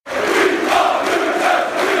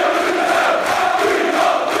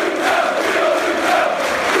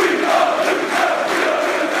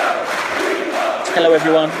Hello,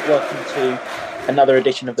 everyone. Welcome to another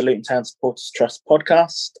edition of the Luton Town Supporters Trust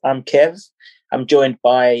podcast. I'm Kev. I'm joined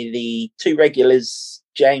by the two regulars,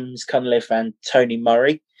 James Cunliffe and Tony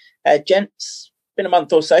Murray. Gents, been a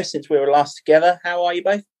month or so since we were last together. How are you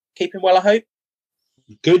both? Keeping well, I hope?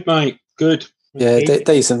 Good, mate. Good. Yeah,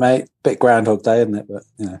 decent, mate. Bit Groundhog Day, isn't it? But,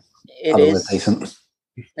 it is decent.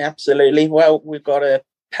 Absolutely. Well, we've got a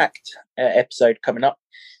packed episode coming up.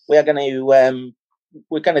 We're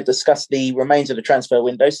going to discuss the remains of the transfer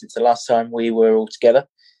window since the last time we were all together.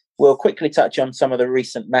 We'll quickly touch on some of the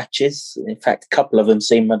recent matches. In fact, a couple of them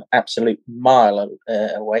seem an absolute mile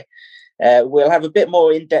away. We'll have a bit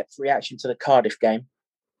more in-depth reaction to the Cardiff game.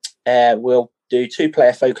 We'll do two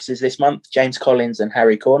player focuses this month, James Collins and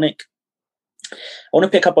Harry Cornick. I want to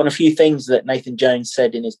pick up on a few things that Nathan Jones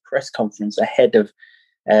said in his press conference ahead of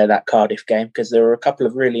that Cardiff game, because there were a couple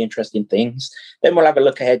of really interesting things. Then we'll have a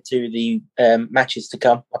look ahead to the matches to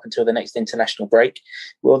come up until the next international break.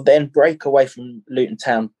 We'll then break away from Luton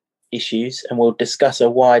Town issues and we'll discuss a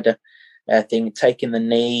wider thing, taking the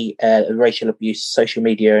knee, racial abuse, social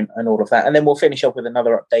media and all of that. And then we'll finish off with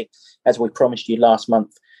another update, as we promised you last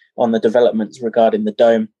month, on the developments regarding the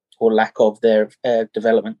Dome, or lack of their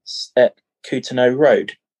developments at Coutinho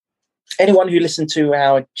Road. Anyone who listened to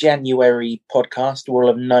our January podcast will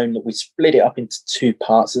have known that we split it up into two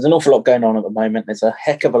parts. There's an awful lot going on at the moment. There's a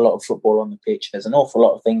heck of a lot of football on the pitch. There's an awful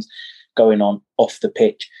lot of things going on off the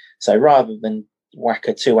pitch. So rather than whack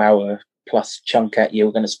a 2-hour plus chunk at you,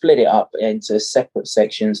 we're going to split it up into separate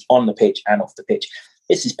sections on the pitch and off the pitch.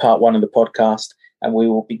 This is part one of the podcast, and we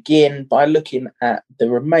will begin by looking at the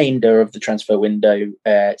remainder of the transfer window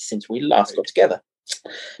since we last got together.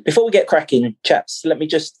 Before we get cracking, chaps, let me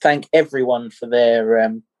just thank everyone for their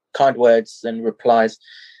kind words and replies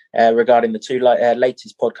regarding the two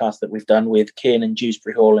latest podcasts that we've done with Kiernan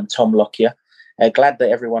Dewsbury Hall and Tom Lockyer. Glad that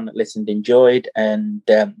everyone that listened enjoyed, and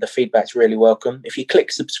the feedback's really welcome. If you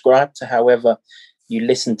click subscribe to however you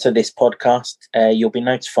listen to this podcast, you'll be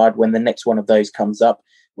notified when the next one of those comes up.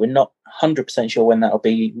 We're not 100% sure when that'll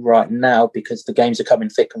be right now because the games are coming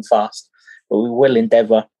thick and fast, but we will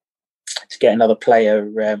endeavour to get another player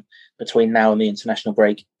between now and the international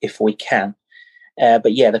break if we can.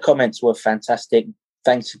 But yeah, the comments were fantastic.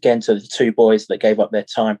 Thanks again to the two boys that gave up their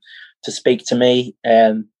time to speak to me.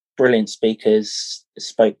 Brilliant speakers,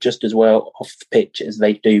 spoke just as well off the pitch as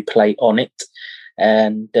they do play on it.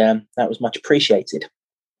 And that was much appreciated.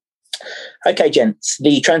 Okay, gents,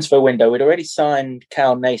 the transfer window. We'd already signed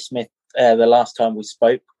Cal Naismith the last time we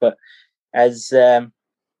spoke, but as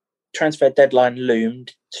transfer deadline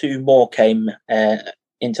loomed, two more came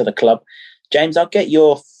into the club. James, I'll get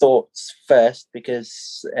your thoughts first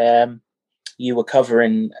because you were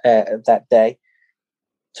covering that day.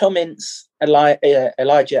 Tom Ince, Elijah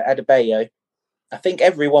Adebayo. I think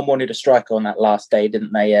everyone wanted a striker on that last day,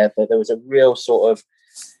 didn't they? But there was a real sort of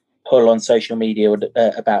pull on social media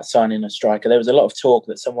about signing a striker. There was a lot of talk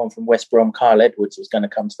that someone from West Brom, Kyle Edwards, was going to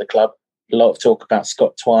come to the club. A lot of talk about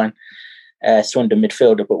Scott Twine, Swindon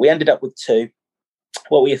midfielder, but we ended up with two.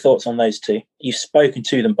 What were your thoughts on those two? You've spoken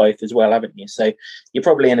to them both as well, haven't you? So you're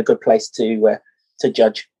probably in a good place to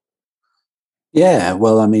judge. Yeah,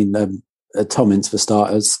 well, I mean, Tom Ince for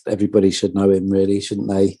starters. Everybody should know him, really, shouldn't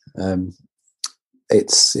they?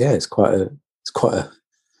 It's quite a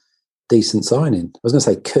decent signing. I was going to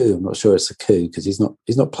say coup. I'm not sure it's a coup because he's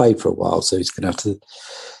not played for a while, so he's going to have to,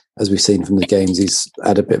 as we've seen from the games, he's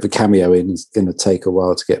had a bit of a cameo in. It's going to take a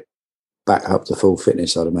while to get back up to full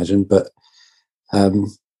fitness, I'd imagine. But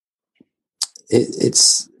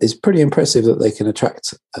it's pretty impressive that they can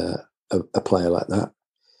attract a player like that.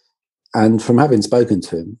 And from having spoken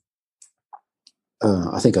to him,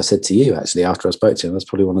 I think I said to you actually after I spoke to him, that's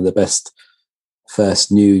probably one of the best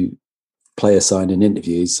first new player signing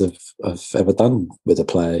interviews I've ever done with a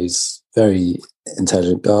player. He's a very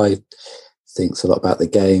intelligent guy, thinks a lot about the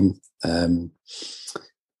game,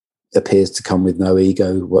 appears to come with no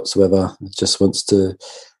ego whatsoever, just wants to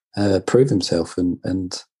prove himself.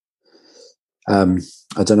 And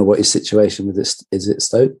I don't know what his situation with this is at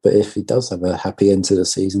Stoke, but if he does have a happy end to the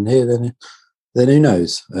season here, then who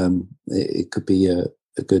knows? It could be a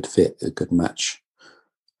good fit, a good match.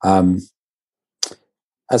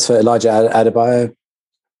 As for Elijah Adebayo,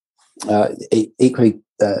 equally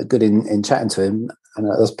good in chatting to him, and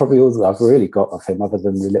that's probably all that I've really got of him, other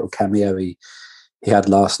than the little cameo he had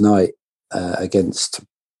last night against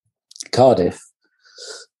Cardiff.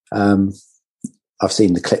 I've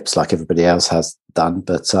seen the clips like everybody else has done,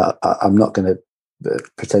 but I'm not going to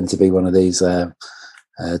pretend to be one of these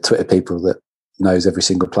Twitter people that knows every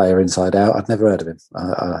single player inside out. I've never heard of him.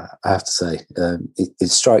 I have to say, it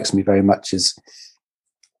strikes me very much as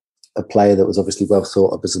a player that was obviously well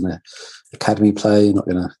thought of as an academy player, not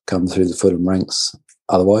going to come through the Fulham ranks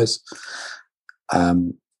otherwise.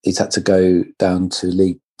 He's had to go down to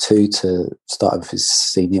League Two to start with his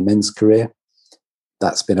senior men's career.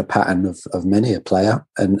 That's been a pattern of many a player,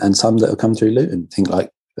 and some that have come through Luton. Think like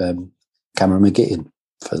Cameron McGeehan,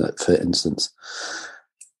 for instance.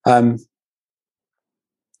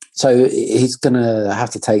 So he's going to have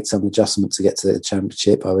to take some adjustment to get to the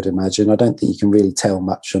Championship, I would imagine. I don't think you can really tell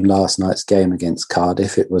much from last night's game against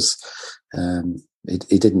Cardiff. It was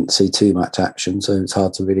he didn't see too much action, so it's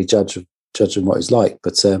hard to really judge him what he's like.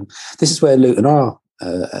 But this is where Luton are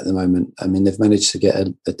at the moment. I mean, they've managed to get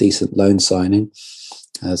a decent loan signing,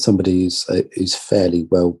 somebody who's fairly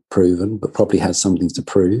well proven, but probably has something to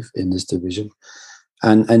prove in this division,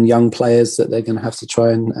 and young players that they're going to have to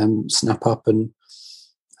try and snap up and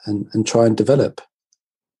try and develop.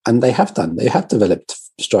 And they have done. They have developed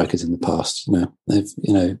strikers in the past.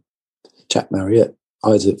 They've Jack Marriott,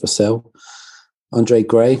 Isaac Vassell, Andre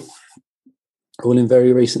Gray, all in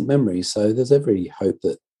very recent memory. So there's every hope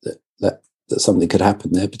that something could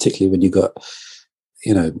happen there, particularly when you've got,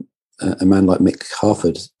 a man like Mick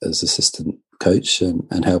Harford as assistant coach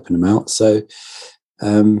and helping him out. So,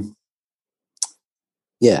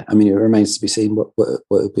 it remains to be seen what it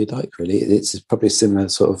would be like, really. It's probably a similar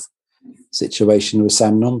sort of situation with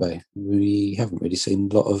Sam Nombe. We haven't really seen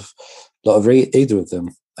a lot of either of them.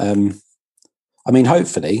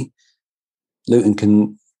 Hopefully Luton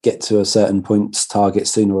can get to a certain points target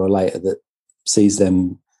sooner or later that sees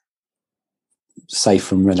them safe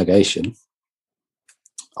from relegation.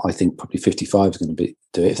 I think probably 55 is going to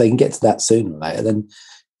do it. If they can get to that sooner or later, then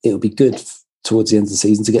it will be good towards the end of the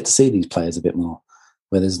season to get to see these players a bit more,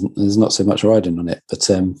 where there's not so much riding on it. But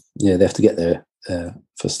they have to get there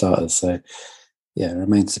for starters. So it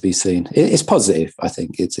remains to be seen. It's positive. I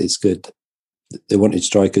think it's good. They wanted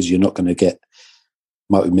strikers. You're not going to get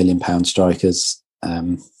multi-million-pound strikers,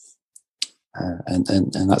 and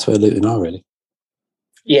that's where Luton are, really.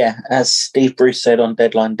 Yeah, as Steve Bruce said on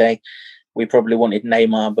deadline day, we probably wanted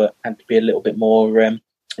Neymar, but had to be a little bit more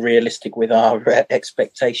realistic with our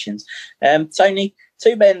expectations. Tony,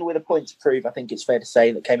 two men with a point to prove, I think it's fair to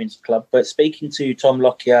say, that came into the club. But speaking to Tom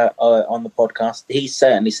Lockyer on the podcast, he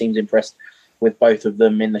certainly seems impressed with both of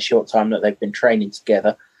them in the short time that they've been training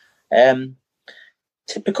together.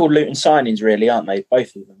 Typical Luton signings, really, aren't they?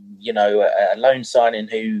 Both of them. A loan signing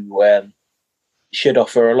who should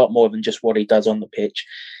offer a lot more than just what he does on the pitch,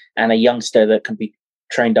 and a youngster that can be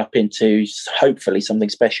trained up into hopefully something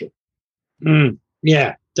special.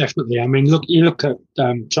 Yeah, definitely. I mean, you look at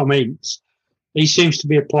Tom Ince. He seems to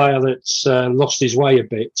be a player that's lost his way a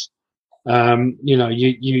bit.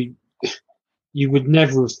 You would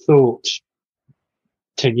never have thought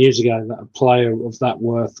 10 years ago that a player of that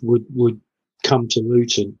worth would come to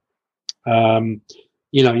Luton.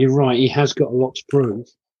 You're right. He has got a lot to prove.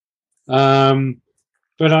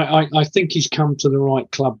 But I think he's come to the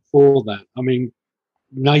right club for that. I mean,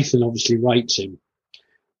 Nathan obviously rates him.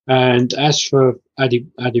 And as for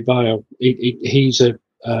Adebayo, he's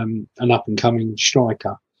an up-and-coming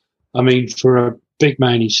striker. I mean, for a big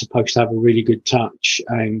man, he's supposed to have a really good touch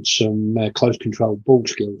and some close control ball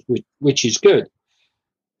skills, which is good.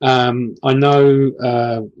 I know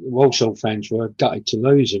Walsall fans were gutted to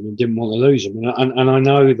lose him and didn't want to lose him. And I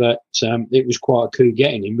know that it was quite a coup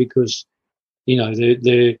getting him because,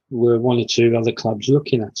 there were one or two other clubs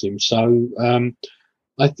looking at him. So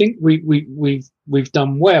I think we've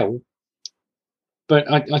done well.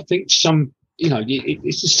 But I think some,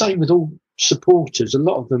 it's the same with all supporters. A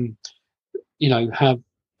lot of them, have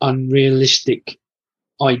unrealistic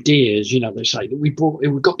ideas. They say that we've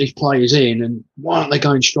got these players in, and why aren't they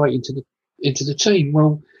going straight into the team?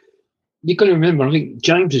 Well, you've got to remember, I think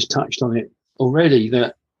James has touched on it already,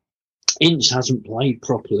 that Ince hasn't played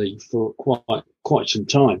properly for quite some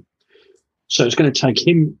time. So it's going to take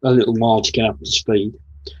him a little while to get up to speed.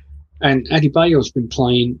 And Adebayo's been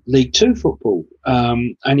playing League Two football,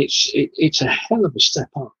 and it's a hell of a step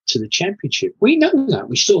up to the Championship. We know that.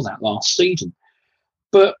 We saw that last season.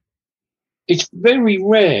 But it's very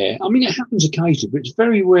rare. I mean, it happens occasionally, but it's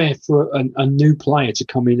very rare for a new player to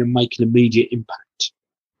come in and make an immediate impact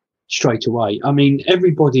straight away. I mean,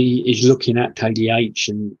 everybody is looking at KDH,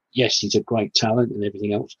 and yes, he's a great talent and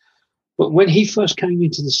everything else. But when he first came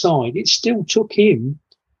into the side, it still took him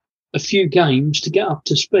a few games to get up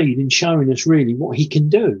to speed and showing us really what he can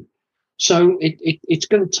do. So it's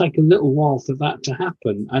going to take a little while for that to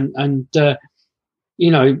happen. And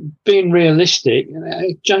being realistic,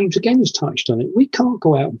 James again has touched on it. We can't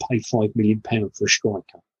go out and pay £5 million for a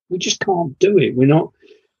striker. We just can't do it. We're not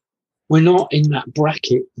in that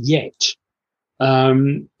bracket yet.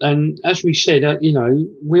 And as we said,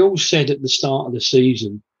 we all said at the start of the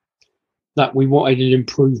season that we wanted an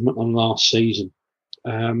improvement on last season,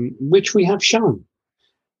 which we have shown.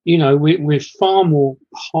 We're far more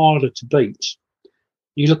harder to beat.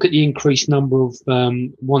 You look at the increased number of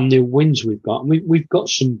 1-0 wins we've got, and we've got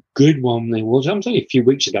some good 1-0 wins. I was only a few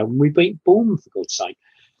weeks ago when we beat Bournemouth, for God's sake.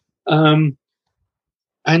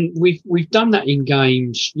 And we've done that in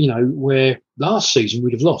games, where last season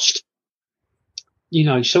we'd have lost.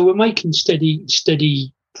 So we're making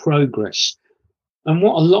steady progress. And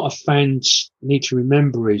what a lot of fans need to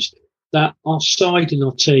remember is that our side and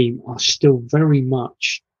our team are still very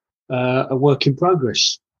much a work in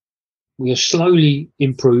progress. We are slowly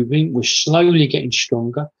improving. We're slowly getting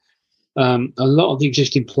stronger. A lot of the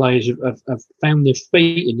existing players have found their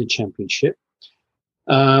feet in the Championship.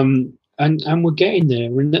 And we're getting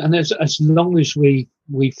there. And as long as we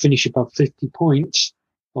finish above 50 points,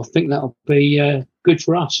 I think that'll be good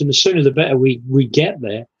for us. And the sooner the better we get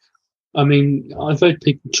there. I mean, I've heard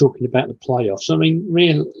people talking about the playoffs. I mean,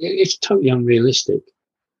 it's totally unrealistic.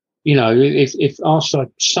 If our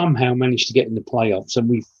side somehow managed to get in the playoffs and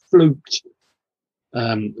we fluked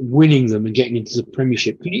winning them and getting into the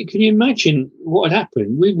Premiership, can you imagine what would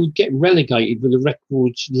happen? We would get relegated with a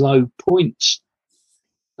record low points.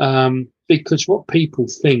 Because what people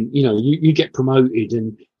think, you get promoted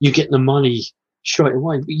and you get the money straight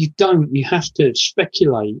away, but you don't. You have to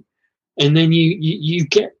speculate, and then you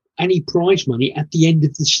get any prize money at the end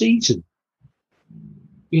of the season.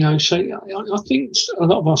 So I think a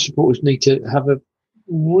lot of our supporters need to have a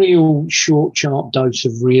real short, sharp dose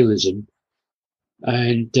of realism.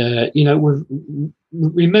 And,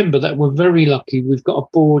 remember that we're very lucky. We've got a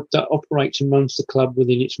board that operates and runs the club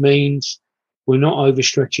within its means. We're not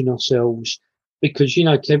overstretching ourselves because,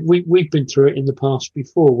 Kev, we've been through it in the past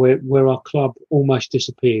before where our club almost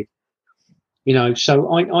disappeared.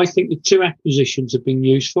 So I think the 2 acquisitions have been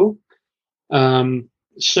useful.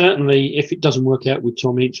 Certainly, if it doesn't work out with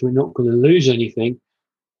Tom Ince, we're not going to lose anything.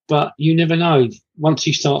 But you never know. Once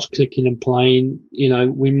he starts clicking and playing,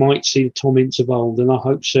 we might see the Tom Ince of old, and I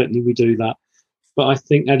hope certainly we do that. But I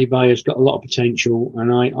think Adebayo's got a lot of potential,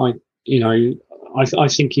 and I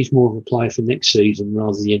think he's more of a player for next season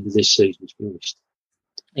rather than the end of this season, to be honest.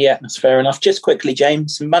 Yeah, that's fair enough. Just quickly,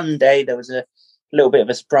 James, Monday there was a little bit of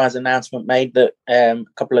a surprise announcement made that a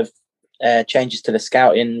couple of changes to the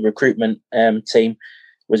scouting recruitment team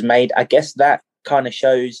was made. I guess that kind of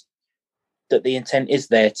shows that the intent is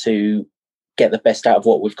there to get the best out of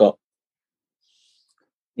what we've got.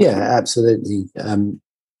 Yeah, absolutely.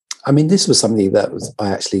 I mean, this was something that I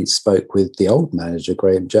actually spoke with the old manager,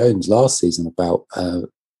 Graham Jones, last season about,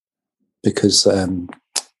 because,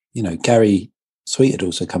 Gary Sweet had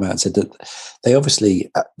also come out and said that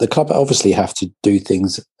the club obviously have to do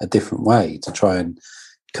things a different way to try and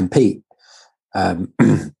compete. And,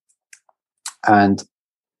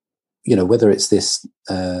 whether it's this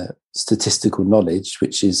statistical knowledge,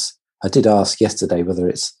 which is, I did ask yesterday whether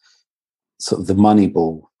it's sort of the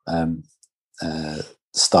Moneyball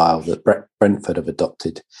style that Brentford have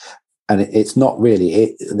adopted, and it's not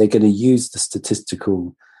really. They're going to use the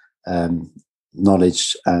statistical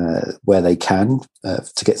knowledge where they can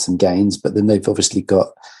to get some gains, but then they've obviously got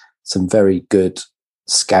some very good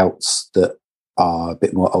scouts that are a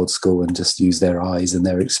bit more old school and just use their eyes and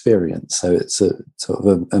their experience. So it's a sort of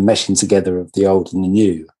a meshing together of the old and the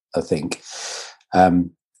new, I think.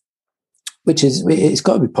 Which is, it's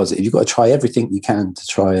got to be positive. You've got to try everything you can to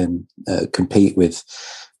try and compete with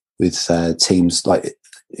teams like,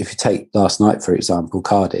 if you take last night, for example,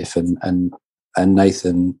 Cardiff, and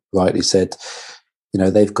Nathan rightly said,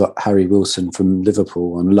 they've got Harry Wilson from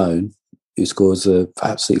Liverpool on loan, who scores a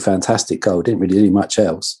absolutely fantastic goal. Didn't really do much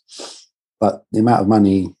else, but the amount of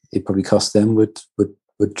money it probably cost them would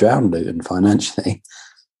drown Luton financially.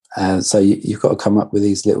 So you've got to come up with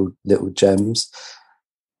these little gems.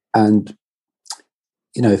 And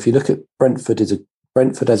if you look at Brentford as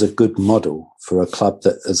a good model for a club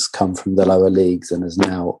that has come from the lower leagues and is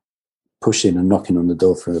now pushing and knocking on the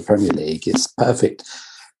door for the Premier League. It's perfect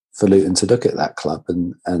for Luton to look at that club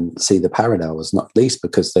and see the parallels, not least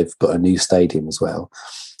because they've got a new stadium as well,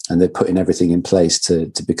 and they're putting everything in place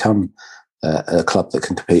to become a club that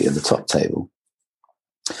can compete at the top table.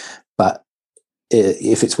 But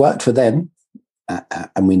if it's worked for them,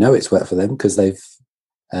 and we know it's worked for them because they've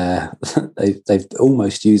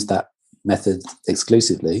almost used that method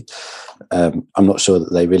exclusively. I'm not sure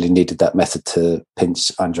that they really needed that method to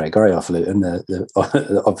pinch Andre Gray off Luton.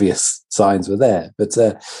 The obvious signs were there, but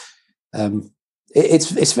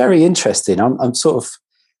it's very interesting. I'm sort of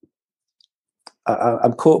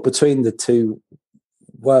I'm caught between the two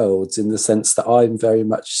worlds in the sense that I very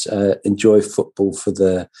much enjoy football for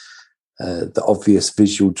the obvious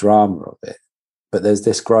visual drama of it. But there's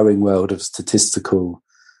this growing world of statistical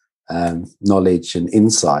knowledge and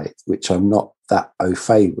insight, which I'm not that au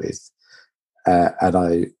fait with. And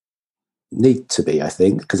I need to be, I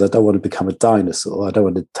think, because I don't want to become a dinosaur. I don't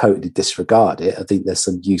want to totally disregard it. I think there's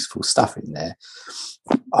some useful stuff in there.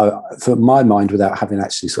 For my mind, without having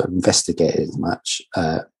actually sort of investigated much,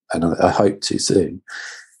 and I hope to soon,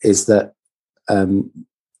 is that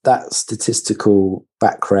that statistical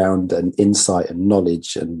background and insight and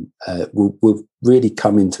knowledge and will really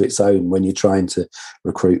come into its own when you're trying to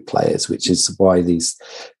recruit players, which is why these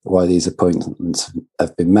appointments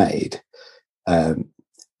have been made.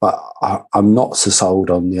 But I'm not so sold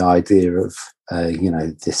on the idea of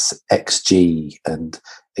this XG and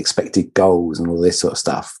expected goals and all this sort of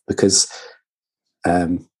stuff, because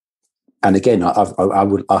and again,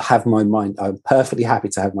 I'll have my mind. I'm perfectly happy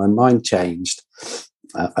to have my mind changed.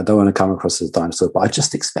 I don't want to come across as a dinosaur, but I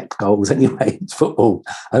just expect goals anyway. It's football.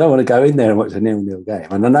 I don't want to go in there and watch a 0-0 game.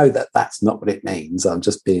 And I know that that's not what it means. I'm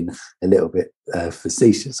just being a little bit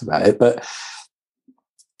facetious about it. But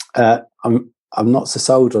I'm not so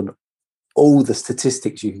sold on all the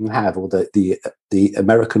statistics you can have, or the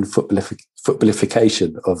American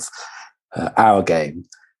footballification of our game,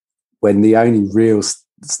 when the only real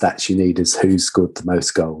stats you need is who scored the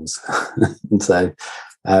most goals. And so,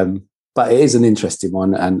 but it is an interesting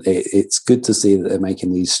one, and it's good to see that they're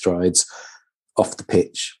making these strides off the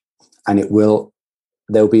pitch. And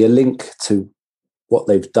there'll be a link to what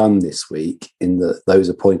they've done this week in those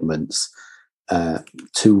appointments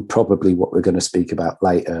to probably what we're going to speak about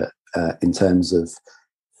later in terms of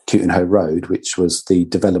Cutenho Road, which was the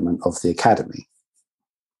development of the academy.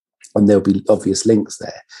 And there'll be obvious links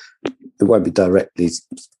there. It won't be directly.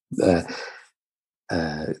 It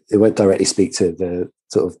won't directly speak to the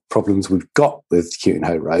sort of problems we've got with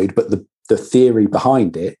Cutenho Road, but the theory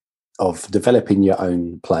behind it of developing your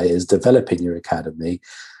own players, developing your academy,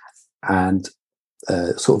 and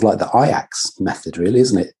sort of like the Ajax method, really,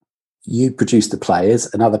 isn't it? You produce the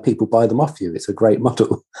players and other people buy them off you. It's a great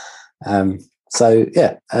model. I think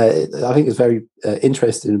it's very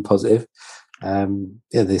interesting and positive.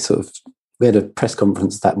 We had a press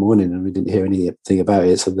conference that morning and we didn't hear anything about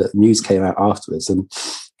it. So the news came out afterwards, and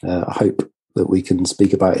I hope that we can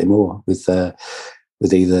speak about it more with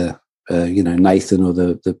either Nathan or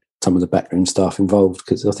some of the backroom staff involved,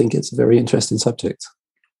 because I think it's a very interesting subject.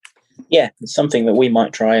 Yeah, it's something that we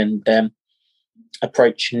might try and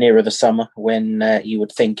approach nearer the summer, when you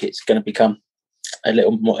would think it's going to become a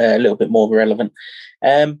little bit more relevant.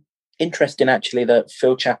 Interesting, actually, that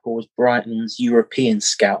Phil Chappell was Brighton's European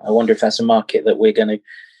scout. I wonder if that's a market that we're going to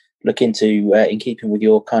look into in keeping with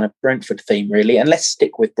your kind of Brentford theme, really. And let's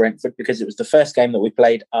stick with Brentford, because it was the first game that we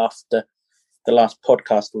played after the last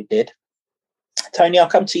podcast we did. Tony, I'll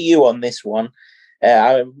come to you on this one.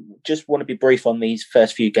 I just want to be brief on these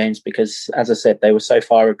first few games because, as I said, they were so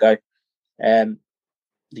far ago that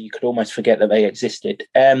you could almost forget that they existed.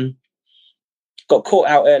 Got caught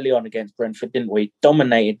out early on against Brentford, didn't we?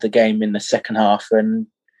 Dominated the game in the second half, and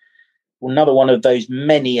another one of those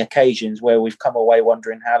many occasions where we've come away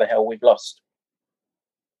wondering how the hell we've lost.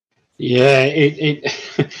 Yeah, it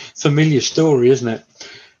familiar story, isn't it?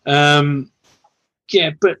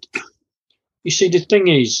 Yeah, but you see, the thing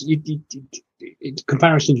is,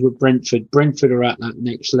 comparisons with Brentford are at that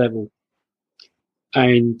next level,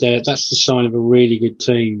 and that's the sign of a really good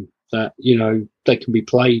team that they can be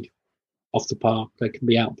played off the park, they can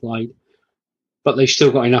be outplayed, but they've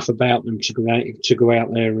still got enough about them to go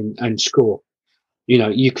out there and score.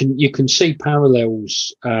 You can see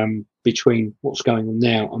parallels between what's going on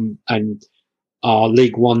now and our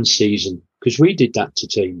League One season, because we did that to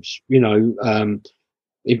teams.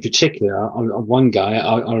 In particular, on one game,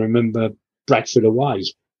 I remember Bradford away,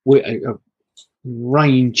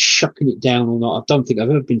 rain chucking it down all night. I don't think I've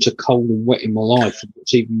ever been so cold and wet in my life.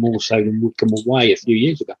 It's even more so than Wycombe away a few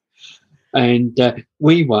years ago. And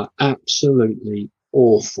we were absolutely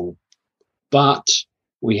awful. But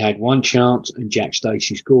we had one chance and Jack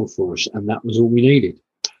Stacey scored for us, and that was all we needed.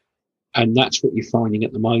 And that's what you're finding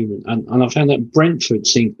at the moment. And I found that Brentford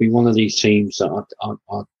seems to be one of these teams that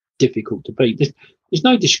are difficult to beat. There's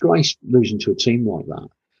no disgrace losing to a team like that.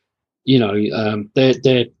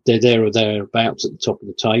 They're there or thereabouts at the top of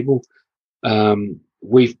the table.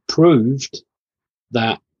 We've proved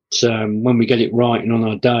that when we get it right and on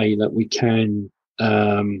our day, that we can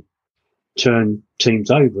turn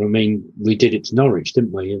teams over. I mean, we did it to Norwich,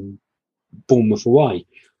 didn't we? And Bournemouth away.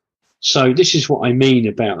 So this is what I mean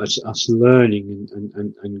about us learning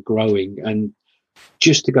and growing. And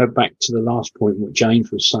just to go back to the last point, what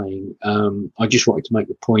James was saying, I just wanted to make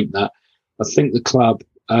the point that I think the club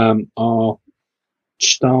are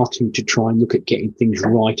starting to try and look at getting things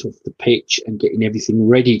right off the pitch and getting everything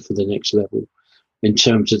ready for the next level in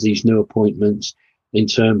terms of these new appointments, in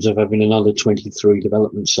terms of having another 23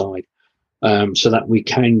 development side, so that we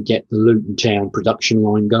can get the Luton Town production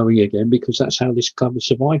line going again, because that's how this club has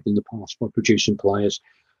survived in the past, by producing players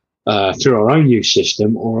through our own youth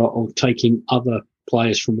system, or taking other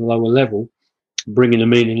players from the lower level, bringing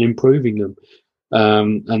them in and improving them.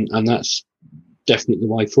 And that's definitely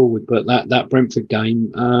the way forward. But that Brentford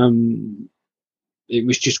game, it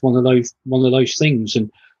was just one of those things.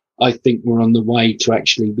 And I think we're on the way to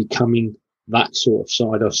actually becoming that sort of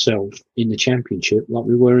side ourselves in the Championship, like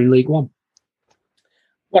we were in League One.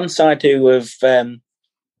 One side who have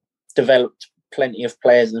developed plenty of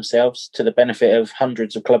players themselves to the benefit of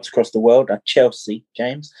hundreds of clubs across the world are Chelsea,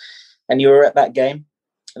 James. And you were at that game,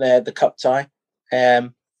 the cup tie.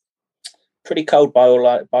 Pretty cold by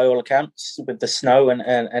all accounts, with the snow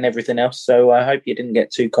and everything else. So I hope you didn't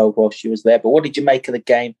get too cold whilst you was there. But what did you make of the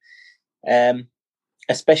game?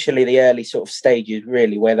 Especially the early sort of stages,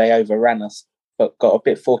 really, where they overran us, but got a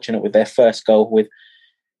bit fortunate with their first goal with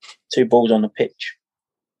 2 balls on the pitch.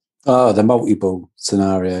 Oh, the multi-ball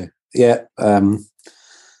scenario. Yeah.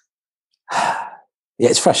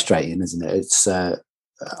 It's frustrating, isn't it? It's I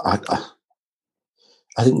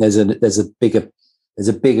think there's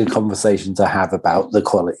a bigger conversation to have about the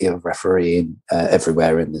quality of refereeing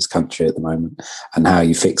everywhere in this country at the moment, and how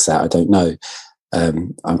you fix that. I don't know.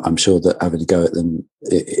 I'm sure that having a go at them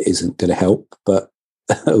isn't going to help, but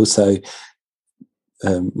also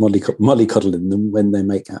mollycoddling them when they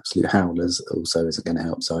make absolute howlers also isn't going to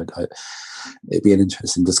help. So it'd be an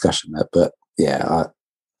interesting discussion there. But yeah,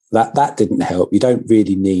 that didn't help. You don't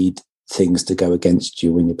really need things to go against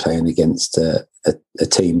you when you're playing against a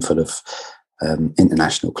team full of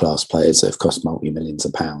international class players that have cost multi-millions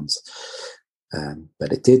of pounds.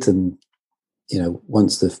 But it did, and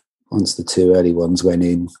once the 2 early ones went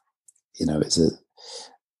in,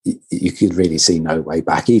 you could really see no way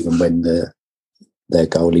back. Even when their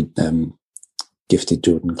goalie gifted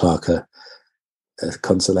Jordan Clark a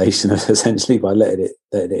consolation essentially by letting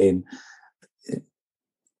it in.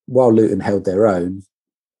 While Luton held their own,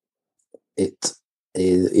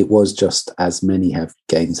 it was just, as many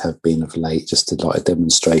games have been of late, just a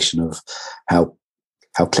demonstration of how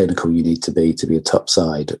clinical you need to be a top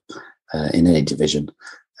side in any division,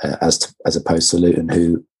 as opposed to Luton,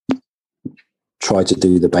 who try to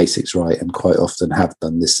do the basics right and quite often have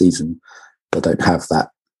done this season, but don't have that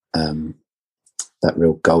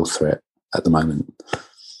real goal threat at the moment.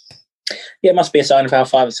 Yeah, it must be a sign of how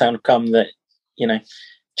far the Town have come that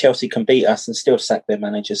Chelsea can beat us and still sack their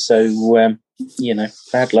manager. So,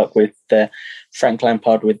 bad luck with Frank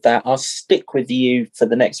Lampard with that. I'll stick with you for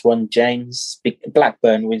the next one, James.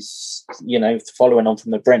 Blackburn was, following on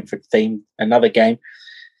from the Brentford theme, another game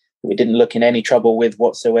we didn't look in any trouble with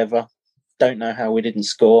whatsoever. Don't know how we didn't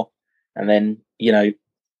score. And then,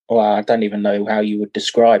 I don't even know how you would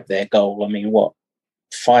describe their goal. I mean,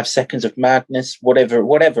 5 seconds of madness, whatever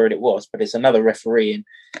it was, but it's another refereeing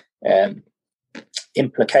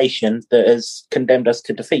implication that has condemned us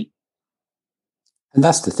to defeat. And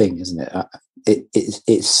that's the thing, isn't it?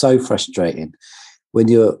 It's so frustrating when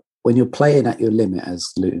you're playing at your limit,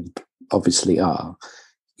 as Luton obviously are.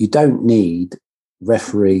 You don't need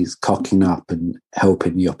referees cocking up and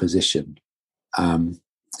helping the opposition.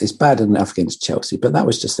 It's bad enough against Chelsea, but that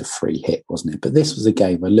was just a free hit, wasn't it? But this was a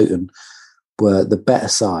game where Luton were the better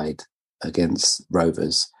side against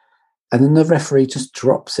Rovers, and then the referee just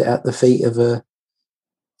drops it at the feet of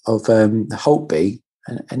Holtby,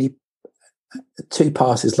 and he 2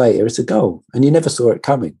 passes later, it's a goal, and you never saw it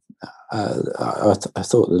coming. I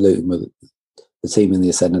thought the Luton were the team in the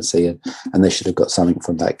ascendancy, and they should have got something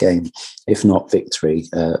from that game, if not victory,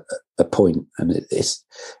 a point. And it's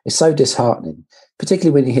so disheartening,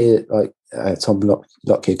 particularly when you hear Tom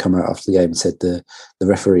Lockyer come out after the game and said the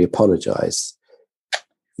referee apologised.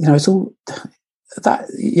 It's all that,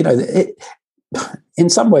 in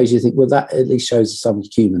some ways you think, well, that at least shows some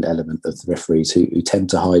human element of the referees who tend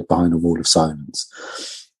to hide behind a wall of silence.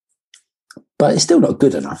 But it's still not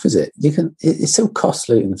good enough, is it? It still costs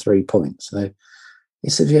Luton 3 points. So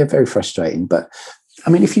it's very frustrating. But I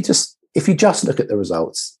mean, if you just look at the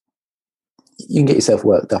results, you can get yourself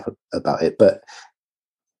worked up about it. But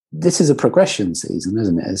this is a progression season,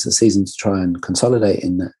 isn't it? It's a season to try and consolidate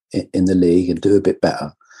in the league and do a bit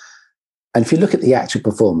better. And if you look at the actual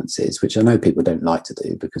performances, which I know people don't like to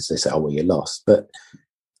do because they say, oh, well, you lost, but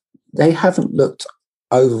they haven't looked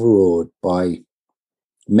overawed by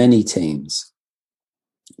many teams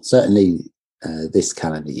certainly this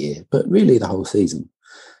calendar year, but really the whole season.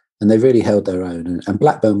 And they've really held their own. And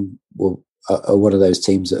Blackburn are one of those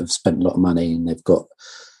teams that have spent a lot of money, and they've got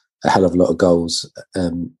a hell of a lot of goals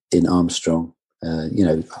in Armstrong.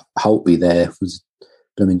 Holtby there was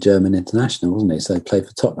blooming German international, wasn't he? So he played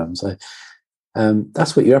for Tottenham. So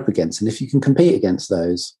that's what you're up against. And if you can compete against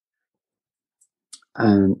those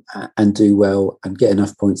and do well and get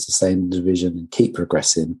enough points to stay in the division and keep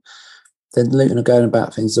progressing, then Luton are going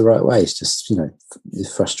about things the right way. It's just, the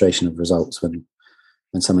frustration of results when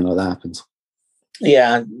something like that happens.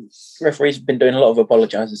 Yeah, referees have been doing a lot of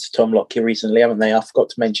apologising to Tom Lockyer recently, haven't they? I forgot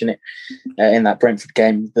to mention it in that Brentford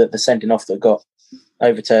game, the sending off that got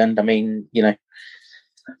overturned. I mean,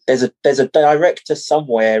 there's a director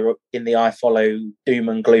somewhere in the iFollow doom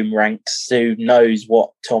and gloom ranks who knows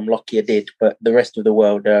what Tom Lockyer did, but the rest of the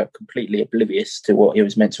world are completely oblivious to what he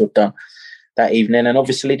was meant to have done that evening, and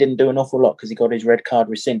obviously didn't do an awful lot because he got his red card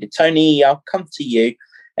rescinded. Tony, I'll come to you.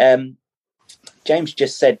 James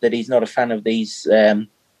just said that he's not a fan of these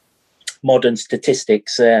modern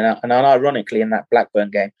statistics, and ironically, in that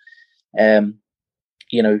Blackburn game,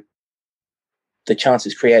 the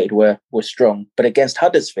chances created were strong. But against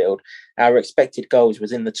Huddersfield, our expected goals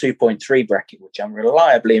was in the 2.3 bracket, which I'm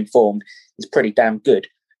reliably informed is pretty damn good.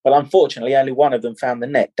 But unfortunately, only one of them found the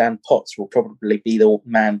net. Dan Potts will probably be the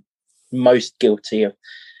man most guilty of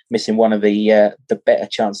missing one of the better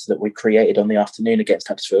chances that we created on the afternoon against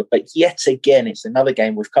Huddersfield. But yet again, it's another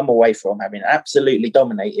game we've come away from having absolutely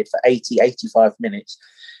dominated for 80, 85 minutes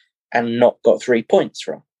and not got 3 points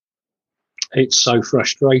from. It's so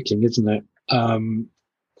frustrating, isn't it? We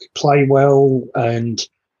play well and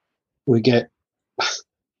we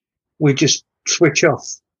just switch off.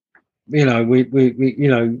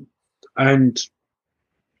 And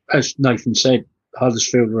as Nathan said,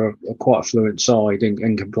 Huddersfield are quite a fluent side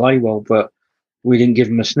and can play well, but we didn't give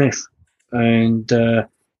them a sniff. And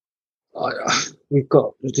we've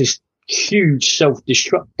got this huge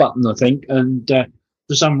self-destruct button, I think, and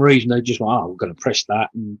for some reason they just went, we're going to press that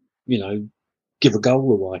and, give a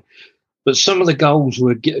goal away. But some of the goals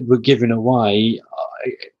we're giving away,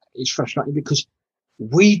 it's frustrating because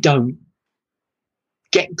we don't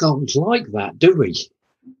get goals like that, do we?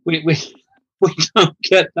 We don't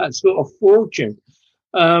get that sort of fortune.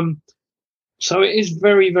 So it is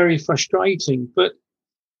very, very frustrating. But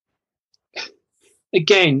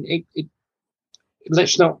again,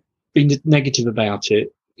 let's not be negative about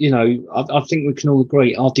it. I think we can all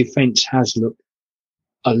agree our defence has looked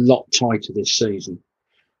a lot tighter this season.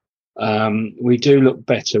 We do look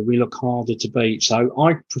better. We look harder to beat. So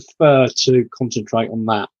I prefer to concentrate on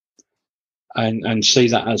that and see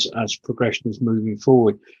that as progression is moving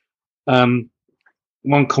forward. One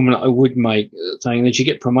comment I would make, saying as you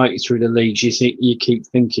get promoted through the leagues, you keep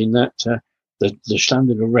thinking that the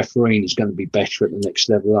standard of refereeing is going to be better at the next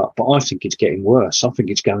level up. But I think it's getting worse. I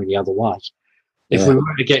think it's going the other way. If we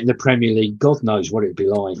were to get in the Premier League, God knows what it'd be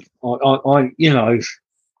like.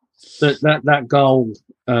 That goal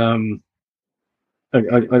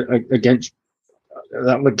against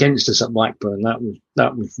us at Blackburn,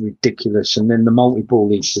 that was ridiculous. And then the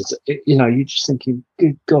multi-ball is, you're just thinking,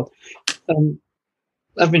 good God.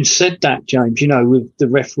 Having said that, James, with the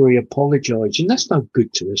referee apologising, that's no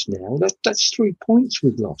good to us now. That's 3 points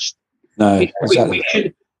we've lost. No,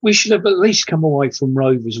 exactly. We should have at least come away from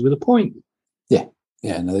Rovers with a point.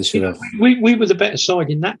 Yeah, no, they should have. We were the better side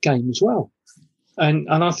in that game as well. And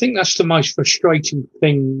I think that's the most frustrating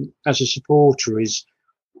thing as a supporter is,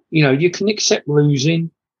 you can accept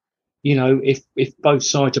losing, if both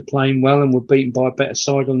sides are playing well and we're beaten by a better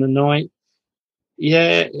side on the night.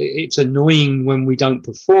 Yeah, it's annoying when we don't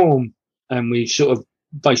perform and we sort of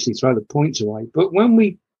basically throw the points away. But when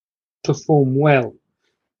we perform well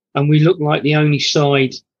and we look like the only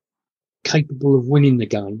side capable of winning the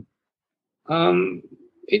game,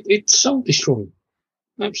 it's soul destroying.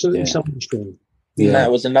 Absolutely soul destroying. Yeah.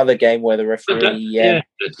 That was another game where the referee had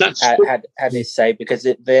his say because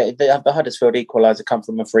the Huddersfield equaliser come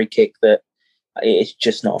from a free kick that it's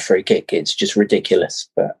just not a free kick. It's just ridiculous.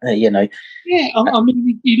 But, Yeah, I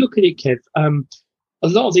mean, you look at it, Kev. A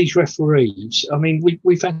lot of these referees, I mean,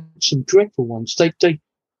 we've had some dreadful ones. They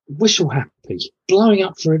whistle happy, blowing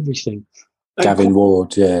up for everything. Gavin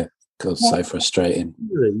Ward, yeah. God, so frustrating.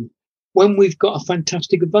 When we've got a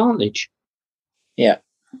fantastic advantage. Yeah.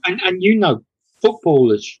 And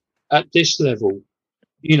footballers at this level,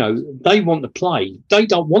 they want to play. They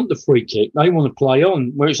don't want the free kick. They want to play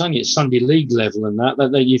on, where it's only at Sunday League level and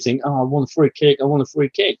that you think, I want a free kick. I want a free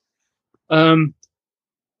kick. And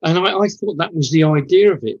I thought that was the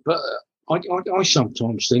idea of it. But I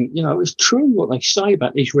sometimes think, it's true what they say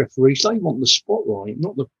about these referees. They want the spotlight,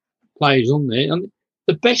 not the players on there. And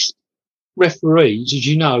the best referees, as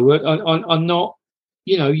you know, are not,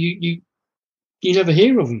 you never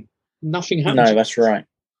hear of them. Nothing happens. No, that's right.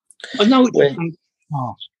 I know it's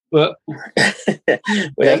past, but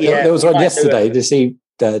there was one yesterday to see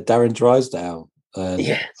Darren Drysdale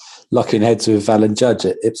locking heads with Alan Judge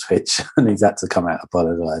at Ipswich, and he's had to come out and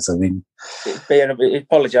apologise. I mean, he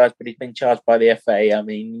apologised, but he's been charged by the FA. I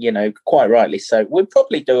mean, quite rightly so. We'll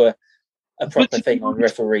probably do a proper thing on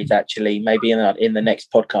referees, actually, maybe in the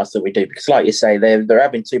next podcast that we do, because, like you say, they're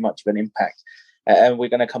having too much of an impact. And we're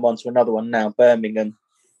going to come on to another one now, Birmingham.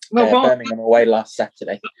 Birmingham away last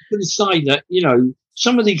Saturday. I'm going to say that,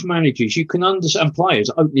 some of these managers, you can understand players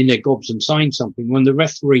opening their gobs and saying something when the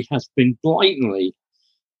referee has been blatantly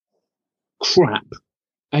crap,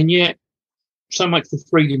 and yet so much for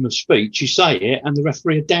freedom of speech, you say it, and the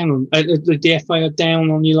referee are down on the FA are down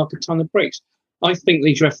on you like a ton of bricks. I think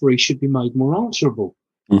these referees should be made more answerable.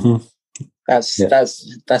 Mm-hmm.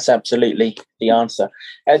 That's absolutely the answer,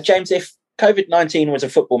 James. If COVID-19 was a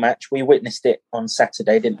football match, we witnessed it on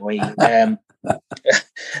Saturday, didn't we?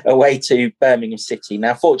 Away to Birmingham City.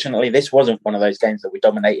 Now, fortunately, this wasn't one of those games that we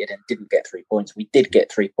dominated and didn't get 3 points. We did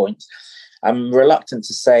get 3 points. I'm reluctant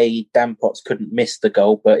to say Dan Potts couldn't miss the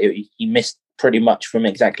goal, but he missed pretty much from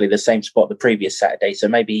exactly the same spot the previous Saturday, so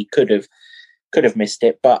maybe he could have missed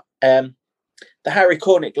it. But the Harry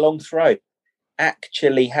Cornick long throw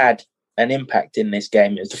actually had an impact in this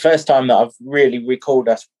game. It was the first time that I've really recalled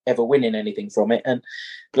us ever winning anything from it, and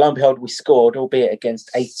lo and behold, we scored, albeit against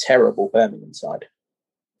a terrible Birmingham side.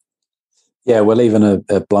 Yeah, well, even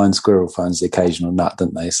a blind squirrel finds the occasional nut,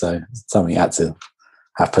 don't they? So something had to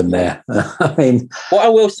happen there. I mean, what I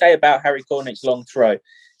will say about Harry Cornick's long throw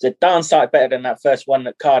is a darn sight better than that first one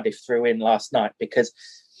that Cardiff threw in last night, because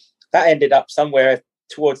that ended up somewhere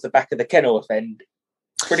towards the back of the Kenilworth end,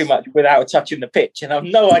 pretty much without touching the pitch, and I've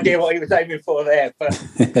no idea what he was aiming for there.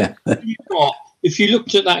 But if you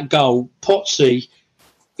looked at that goal, Potsy,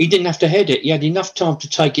 he didn't have to head it. He had enough time to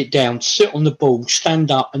take it down, sit on the ball,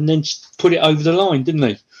 stand up, and then put it over the line, didn't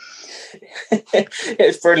he? It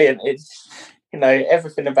was brilliant. It's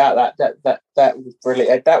everything about that was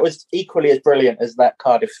brilliant. That was equally as brilliant as that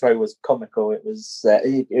Cardiff throw was comical. It was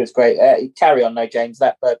great. Carry on, James.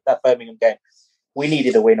 That Birmingham game, we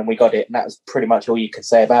needed a win and we got it, and that was pretty much all you could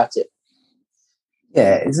say about it.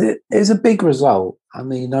 Yeah, it's a big result. I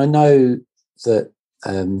mean, I know that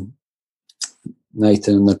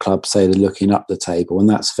Nathan and the club say they're looking up the table, and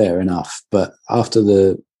that's fair enough. But after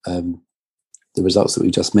the results that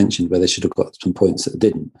we just mentioned, where they should have got some points that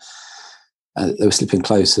didn't, they were slipping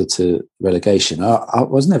closer to relegation. I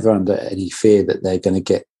was never under any fear that they're going to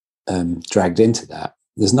get dragged into that.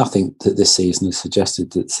 There's nothing that this season has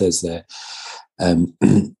suggested that says they're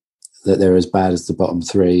that they're as bad as the bottom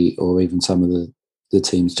three or even some of the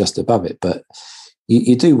teams just above it. But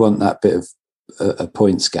you do want that bit of a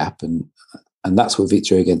points gap, and that's what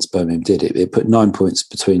victory against Birmingham did. It put 9 points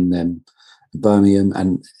between them and Birmingham,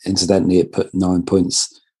 and incidentally, it put 9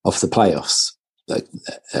 points off the playoffs.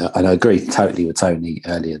 And I agree totally with Tony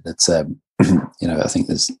earlier that I think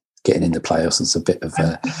there's getting in the playoffs is a bit of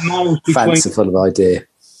a fanciful idea.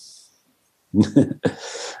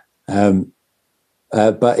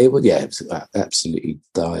 But it was an absolutely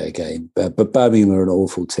dire game. But Birmingham are an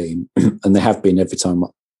awful team, and they have been every time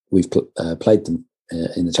we've played them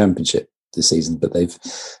in the Championship this season. But they've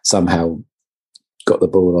somehow got the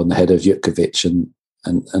ball on the head of Jutkovic,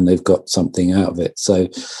 and they've got something out of it. So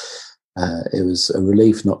it was a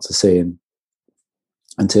relief not to see him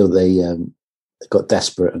until they got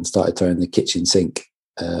desperate and started throwing the kitchen sink.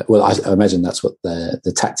 I imagine that's what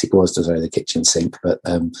the tactic was, to throw the kitchen sink, but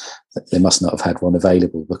they must not have had one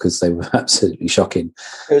available because they were absolutely shocking.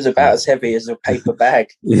 It was about as heavy as a paper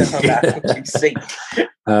bag. That kitchen sink.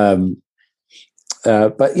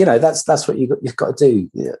 But that's what you've got to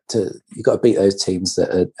do. You've got to beat those teams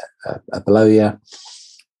that are below you,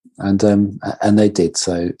 and they did.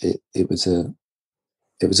 So it was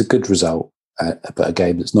a good result, but a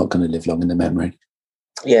game that's not going to live long in the memory.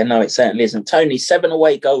 Yeah, no, it certainly isn't. Tony, 7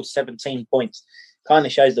 away goals, 17 points. Kind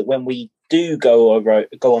of shows that when we do go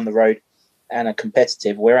on the road and are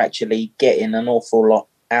competitive, we're actually getting an awful lot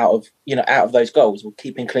out of those goals. We're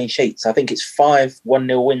keeping clean sheets. I think it's 5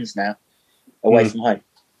 1-0 wins now away from home,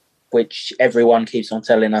 which everyone keeps on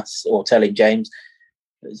telling us, or telling James,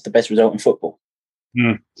 is the best result in football.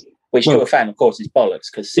 Mm. Which to a fan, of course, is bollocks,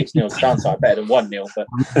 because 6-0 is chance are better than 1-0. But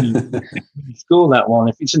you score that one,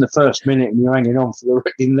 if it's in the first minute and you're hanging on for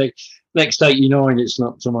the next 89, it's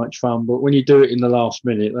not so much fun. But when you do it in the last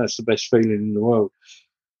minute, that's the best feeling in the world.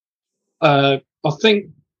 I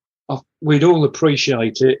think we'd all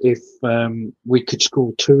appreciate it if we could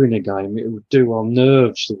score 2 in a game. It would do our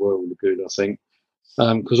nerves the world of good, I think,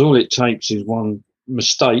 because all it takes is one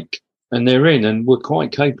mistake and they're in, and we're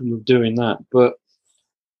quite capable of doing that. But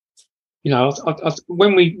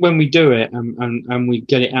when we do it and we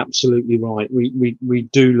get it absolutely right, we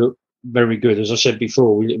do look very good. As I said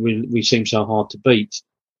before, we seem so hard to beat.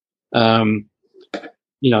 But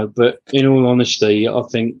in all honesty, I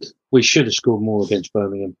think we should have scored more against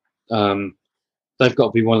Birmingham. They've got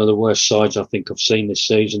to be one of the worst sides I think I've seen this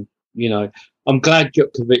season. I'm glad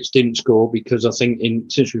Jutkovic didn't score, because I think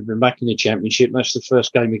since we've been back in the Championship, that's the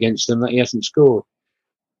first game against them that he hasn't scored.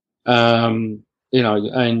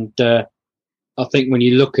 I think when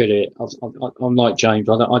you look at it, I'm like James.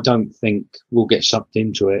 I don't think we'll get sucked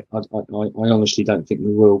into it. I honestly don't think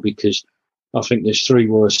we will, because I think there's 3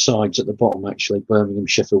 worse sides at the bottom, actually: Birmingham,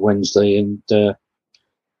 Sheffield Wednesday, and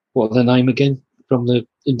what are their name again from the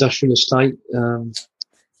industrial estate?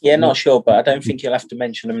 Not sure, but I don't think you'll have to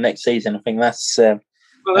mention them next season. I think that's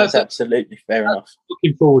absolutely fair enough.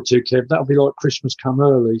 Looking forward to, Kev. That'll be like Christmas come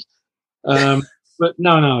early. But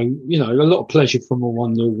no, a lot of pleasure from a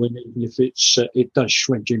 1-0 win, even if it does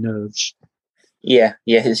shred your nerves. Yeah,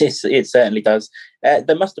 it certainly does.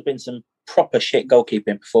 There must have been some proper shit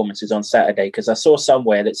goalkeeping performances on Saturday, because I saw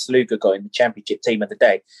somewhere that Sluga got in the Championship team of the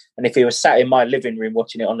day, and if he was sat in my living room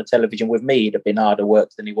watching it on the television with me, he'd have been harder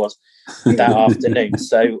work than he was that afternoon.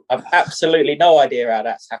 So I've absolutely no idea how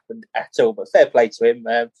that's happened at all, but fair play to him.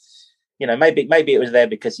 Maybe it was there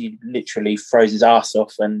because he literally froze his arse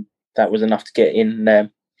off, and that was enough to get in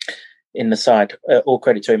the side. All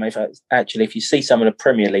credit to him. If you see some of the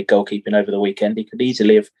Premier League goalkeeping over the weekend, he could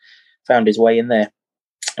easily have found his way in there.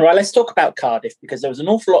 All right, let's talk about Cardiff, because there was an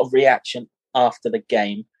awful lot of reaction after the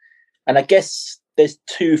game. And I guess there's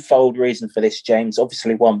twofold reason for this, James.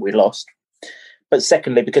 Obviously, one, we lost. But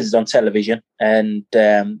secondly, because it's on television, and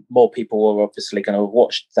more people are obviously going to have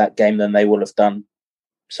watched that game than they will have done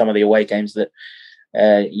some of the away games that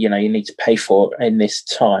you need to pay for in this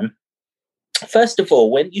time. First of all,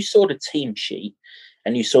 when you saw the team sheet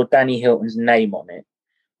and you saw Danny Hilton's name on it,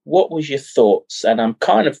 what was your thoughts? And I'm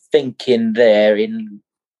kind of thinking there in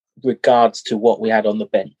regards to what we had on the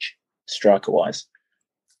bench, striker-wise.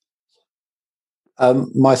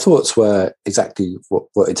 My thoughts were exactly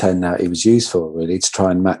what it turned out he was used for, really, to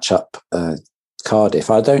try and match up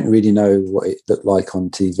Cardiff. I don't really know what it looked like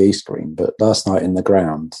on TV screen, but last night in the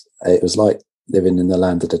ground, it was like living in the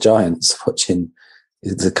land of the giants, watching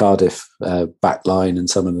the Cardiff back line and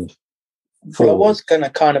some of the forward. Well, I was going to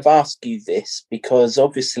kind of ask you this, because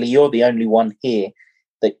obviously you're the only one here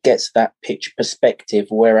that gets that pitch perspective,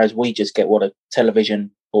 whereas we just get what a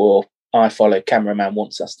television or iFollow cameraman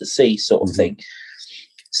wants us to see, sort of thing.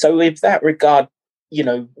 So with that regard,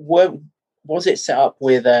 was it set up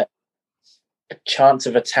with a chance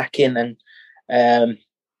of attacking and,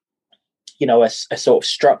 a sort of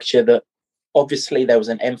structure that obviously there was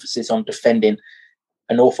an emphasis on defending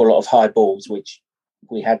an awful lot of high balls, which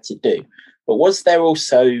we had to do. But was there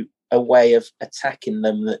also a way of attacking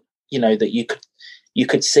them that, that you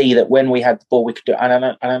could see that when we had the ball, we could do it?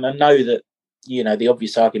 And I know that, the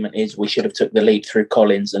obvious argument is we should have took the lead through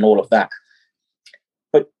Collins and all of that.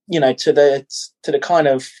 But, to the kind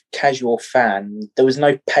of casual fan, there was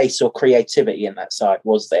no pace or creativity in that side,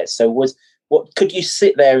 was there? So what could you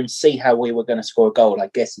sit there and see how we were going to score a goal, I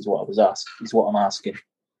guess is what I'm asking.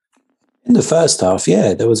 In the first half,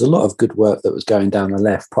 there was a lot of good work that was going down the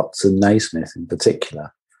left, Potts and Naismith in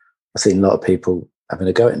particular. I've seen a lot of people having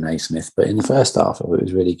a go at Naismith, but in the first half, I thought it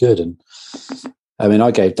was really good. And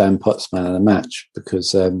I gave Dan Potts man of the match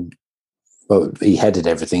because, he headed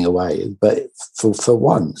everything away. But for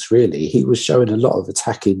once, really, he was showing a lot of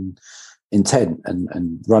attacking intent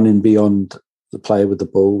and running beyond the player with the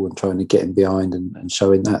ball and trying to get him behind and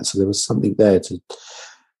showing that. So there was something there to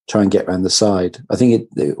try and get around the side. I think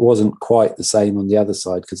it wasn't quite the same on the other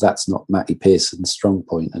side, because that's not Matty Pearson's strong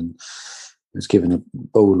point, and he was giving a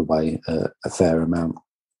ball away a fair amount.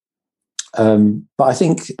 But I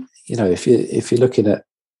think if you're looking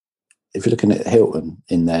at Hilton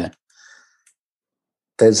in there,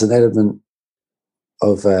 there's an element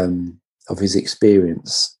of his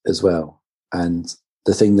experience as well, and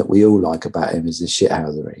the thing that we all like about him is his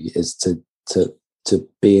shithousery, is to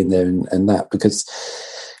be in there and that, because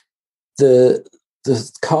the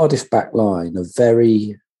Cardiff back line are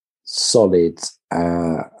very solid,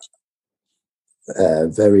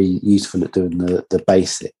 very useful at doing the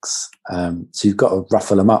basics. So you've got to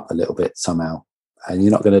ruffle them up a little bit somehow, and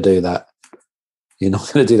you're not going to do that. You're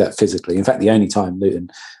not going to do that physically. In fact, the only time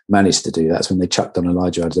Luton managed to do that is when they chucked on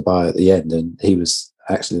Elijah Adebayo at the end, and he was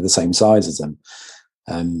actually the same size as them.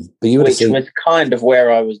 But you would Which was kind of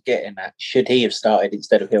where I was getting at. Should he have started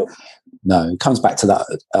instead of Hilton? No, it comes back to that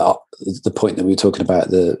the point that we were talking about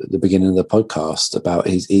at the beginning of the podcast about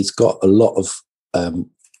he's got a lot of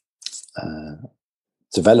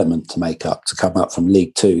development to make up to come up from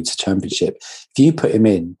League Two to Championship. If you put him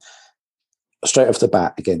in straight off the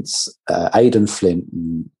bat against Aidan Flint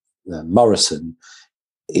and Morrison,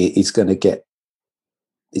 he's going to get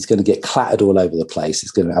clattered all over the place.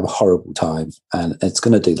 He's going to have a horrible time, and it's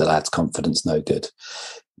going to do the lad's confidence no good.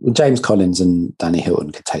 Well, James Collins and Danny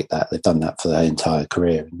Hilton could take that. They've done that for their entire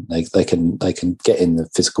career. They can get in the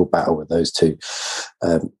physical battle with those two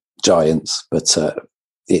giants. But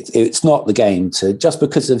it's not the game to, just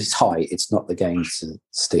because of his height, it's not the game to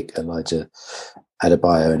stick Elijah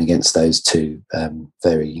Adebayo in against those two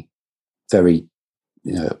very, very,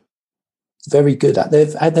 very good at.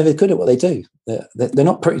 They're good at what they do. They're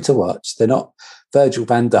not pretty to watch. They're not Virgil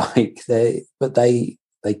van Dijk. But they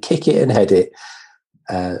kick it and head it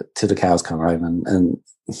till the cows come home, and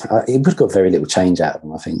it would have got very little change out of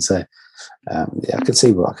them, I think. So I could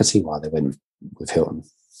see why they went with Hilton.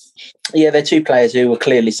 Yeah, they're two players who were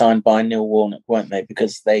clearly signed by Neil Warnock, weren't they?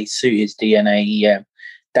 Because they suit his DNA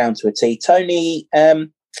down to a T. Tony,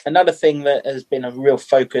 another thing that has been a real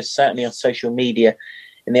focus, certainly on social media,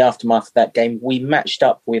 in the aftermath of that game, we matched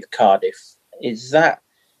up with Cardiff. Is that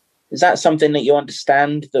something that you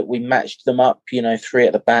understand, that we matched them up, three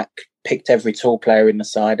at the back, picked every tall player in the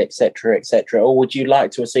side, etc., etc., or would you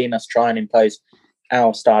like to have seen us try and impose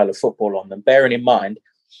our style of football on them? Bearing in mind,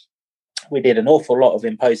 we did an awful lot of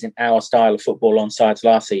imposing our style of football on sides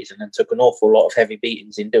last season and took an awful lot of heavy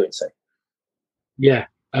beatings in doing so. Yeah.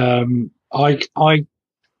 I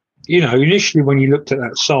initially when you looked at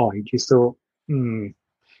that side, you thought,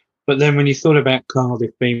 But then when you thought about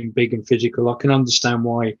Cardiff being big and physical, I can understand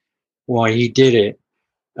why he did it.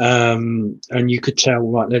 And you could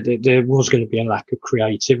tell there was going to be a lack of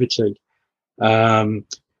creativity. And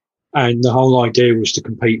the whole idea was to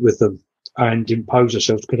compete with them and impose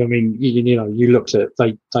ourselves. Because, I mean, you looked at,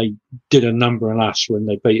 they did a number on us when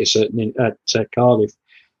they beat us at Cardiff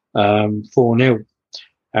 4-0.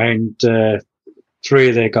 And three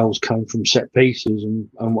of their goals came from set pieces, and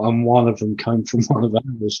one of them came from one of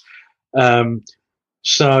ours.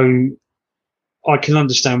 So I can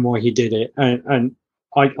understand why he did it. And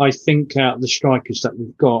I think out of the strikers that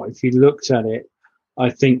we've got, if you looked at it, I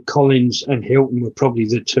think Collins and Hilton were probably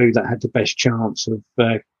the two that had the best chance of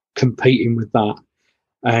competing with that.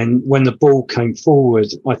 And when the ball came forward,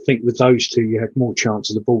 I think with those two, you had more chance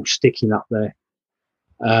of the ball sticking up there.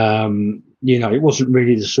 It wasn't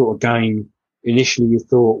really the sort of game initially you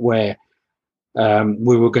thought where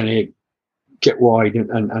we were going to get wide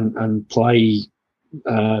and play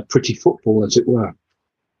pretty football, as it were.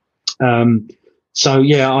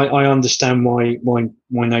 I understand why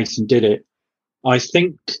Nathan did it. I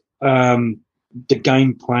think the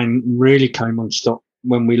game plan really came on stop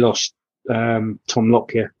when we lost Tom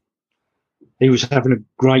Lockyer. He was having a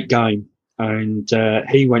great game, and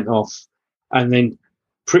he went off. And then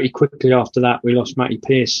pretty quickly after that, we lost Matty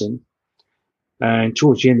Pearson. And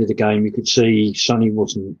towards the end of the game, you could see Sonny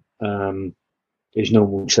wasn't his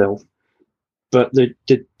normal self. But the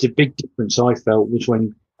big difference I felt was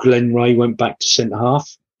when Glenn Ray went back to centre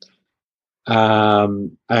half.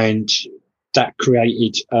 And that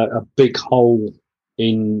created a big hole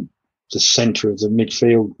in the centre of the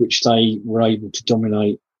midfield, which they were able to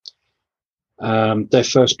dominate. Their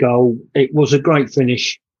first goal, it was a great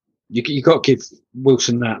finish. You got to give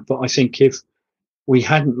Wilson that. But I think if we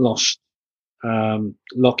hadn't lost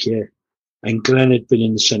Lockyer and Glenn had been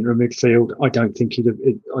in the centre of midfield, I don't think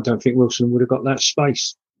Wilson would have got that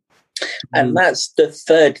space. And that's the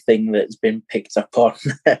third thing that's been picked up on.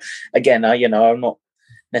 Again, I'm not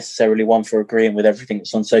necessarily one for agreeing with everything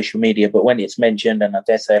that's on social media, but when it's mentioned, and I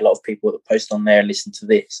dare say a lot of people that post on there listen to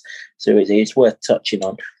this, so it's worth touching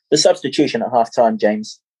on. The substitution at half-time,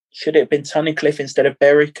 James, should it have been Tunnicliffe instead of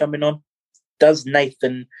Berry coming on? Does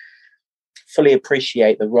Nathan fully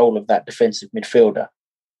appreciate the role of that defensive midfielder?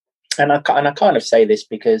 And I kind of say this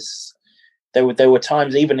because there were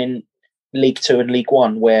times, even in League Two and League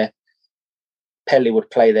One, where Pelly would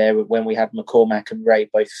play there when we had McCormack and Ray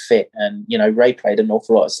both fit, and Ray played an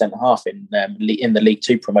awful lot of centre half in the League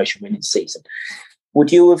Two promotion winning season.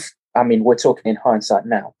 Would you have? I mean, we're talking in hindsight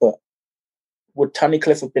now, but would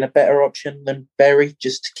Tunnicliffe have been a better option than Berry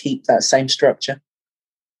just to keep that same structure?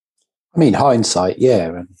 I mean, hindsight,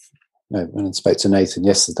 yeah. And when I spoke to Nathan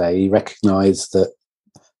yesterday, he recognised that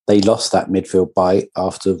they lost that midfield bite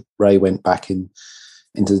after Ray went back into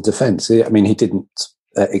the defence. I mean, he didn't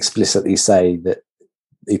explicitly say that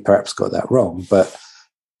he perhaps got that wrong, but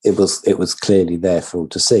it was clearly there for all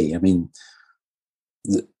to see. I mean,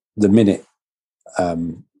 the minute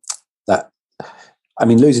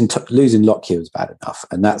losing Lockyer was bad enough,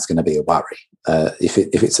 and that's going to be a worry if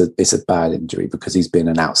it's a bad injury, because he's been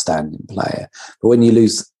an outstanding player. But when you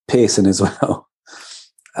lose Pearson as well,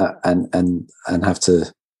 and have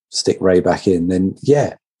to stick Ray back in, then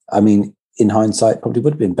in hindsight, probably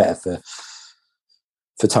would have been better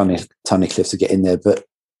for Tunnicliffe to get in there. But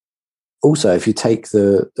also, if you take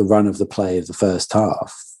the run of the play of the first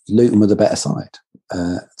half, Luton were the better side.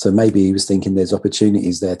 So maybe he was thinking there's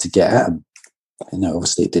opportunities there to get at them.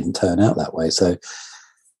 Obviously it didn't turn out that way. So,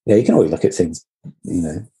 you can always look at things,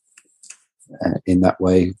 in that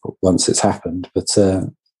way once it's happened. But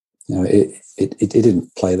it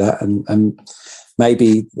didn't play that, and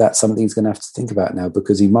maybe that's something he's going to have to think about now,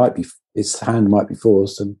 because his hand might be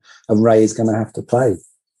forced, and Ray is going to have to play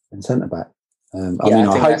in centre back.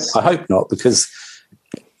 I hope not, because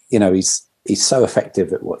he's so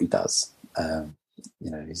effective at what he does.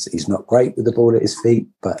 He's not great with the ball at his feet,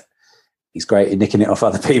 but he's great at nicking it off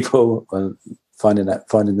other people and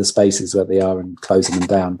finding the spaces where they are and closing them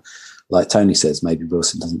down. Like Tony says, maybe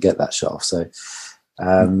Wilson doesn't get that shot off. So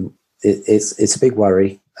it's a big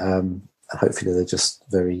worry. Hopefully they're just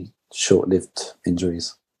very short-lived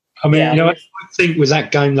injuries. I mean, I think with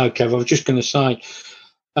that game though, Kev, I was just going to say,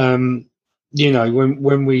 when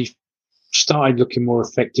we started looking more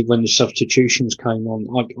effective when the substitutions came on,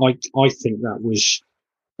 I think that was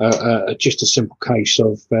just a simple case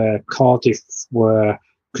of Cardiff were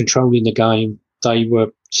controlling the game. They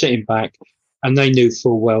were sitting back, and they knew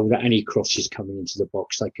full well that any crosses coming into the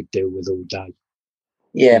box they could deal with all day.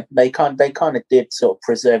 Yeah, they kind of did sort of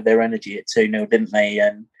preserve their energy at 2-0, didn't they?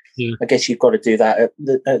 And I guess you've got to do that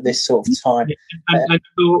at this sort of time. And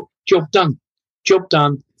job done.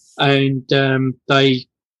 And they,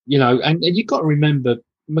 and you've got to remember,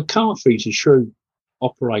 McCarthy's a shrewd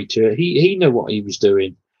operator. He knew what he was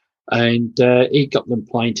doing, and he got them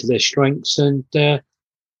playing to their strengths. And they're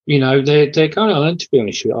kind of. And to be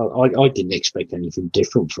honest with you, I didn't expect anything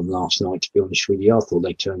different from last night. To be honest with you, I thought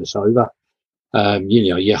they'd turn us over.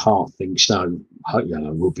 Your heart thinks, no,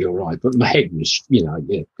 we'll be all right. But my head was,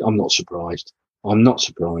 I'm not surprised. And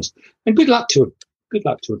good luck to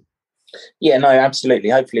them. Yeah, no, absolutely.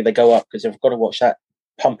 Hopefully they go up, because I've got to watch that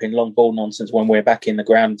pumping long ball nonsense when we're back in the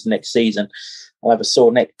ground next season. I'll have a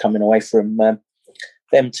sore neck coming away from them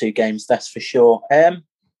 2 games, that's for sure.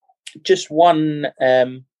 Just one...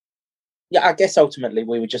 I guess ultimately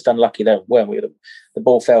we were just unlucky there, weren't we? The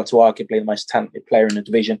ball fell to arguably the most talented player in the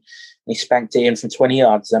division, and he spanked it in from 20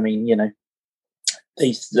 yards. I mean,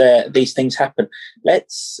 these things happen.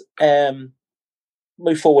 Let's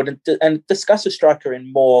move forward and discuss a striker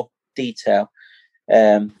in more detail,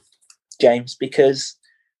 James, because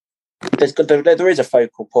there is a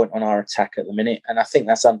focal point on our attack at the minute, and I think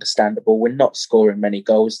that's understandable. We're not scoring many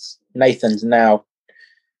goals. Nathan's now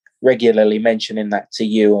regularly mentioning that to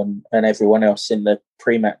you and everyone else in the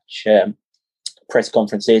pre-match press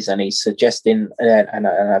conferences, and he's suggesting, and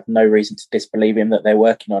I have no reason to disbelieve him, that they're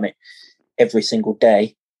working on it every single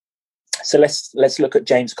day. So let's look at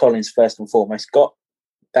James Collins first and foremost. Got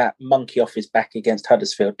that monkey off his back against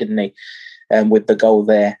Huddersfield, didn't he? With the goal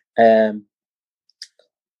there.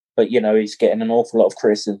 But, he's getting an awful lot of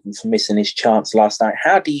criticism for missing his chance last night.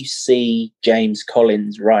 How do you see James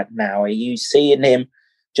Collins right now? Are you seeing him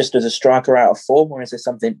just as a striker out of form, or is there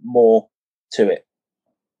something more to it?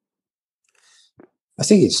 I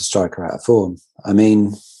think it's a striker out of form. I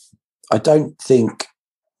mean, I don't think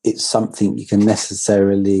it's something you can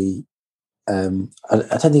necessarily... I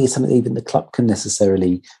don't think it's something even the club can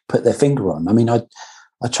necessarily put their finger on. I mean, I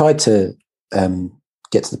tried to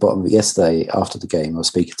get to the bottom of it yesterday after the game. I was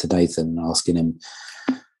speaking to Nathan and asking him,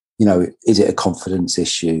 is it a confidence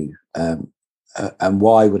issue? And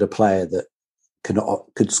why would a player that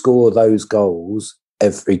could score those goals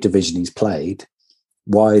every division he's played,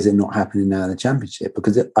 why is it not happening now in the Championship?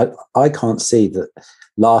 Because I can't see that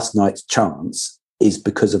last night's chance is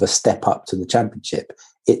because of a step up to the Championship.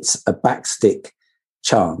 It's a backstick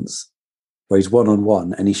chance where he's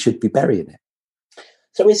one-on-one and he should be burying it.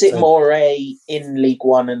 So is it more in League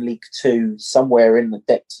One and League Two, somewhere in the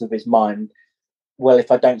depths of his mind, well,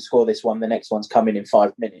 if I don't score this one, the next one's coming in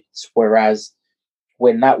 5 minutes, whereas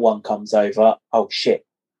when that one comes over, oh shit,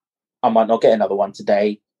 I might not get another one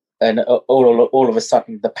today, and all of a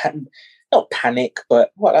sudden not panic,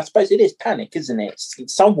 but well, I suppose it is panic, isn't it?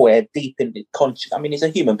 It's somewhere deep in the conscious. I mean, he's a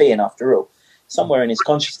human being after all. Somewhere in his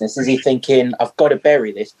consciousness, is he thinking, I've got to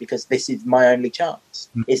bury this because this is my only chance?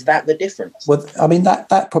 Is that the difference? Well, I mean,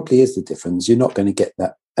 that probably is the difference. You're not going to get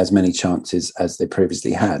that as many chances as they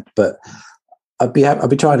previously had, but I'd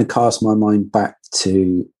be trying to cast my mind back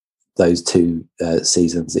to those two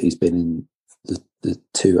seasons that he's been in the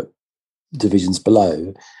two divisions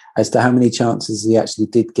below, as to how many chances he actually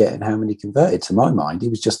did get and how many converted. To my mind, he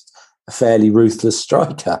was just a fairly ruthless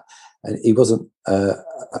striker, and he wasn't a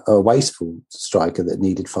wasteful striker that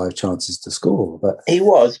needed 5 chances to score. But he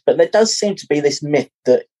was. But there does seem to be this myth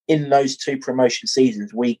that in those 2 promotion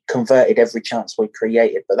seasons we converted every chance we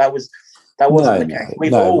created, but that wasn't the case.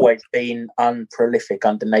 We've always been unprolific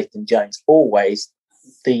under Nathan Jones. Always,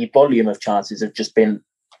 the volume of chances have just been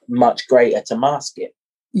much greater to mask it.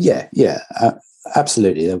 Yeah,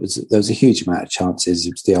 absolutely. There was a huge amount of chances.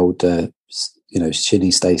 It was the old, Shinnie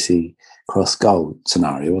Stacey cross goal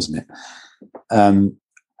scenario, wasn't it? And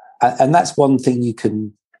that's one thing you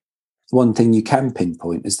can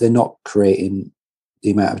pinpoint is they're not creating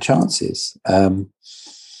the amount of chances,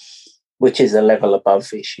 which is a level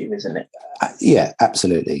above issue, isn't it? Yeah,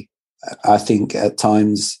 absolutely. I think at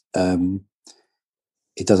times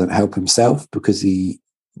it doesn't help himself because he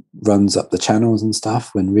runs up the channels and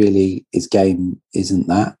stuff when really his game isn't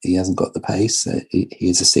that. He hasn't got the pace. He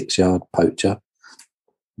is a 6-yard poacher.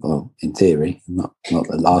 Well, in theory, not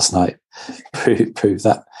that last night proved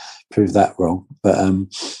that wrong. But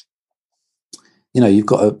you've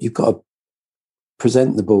got to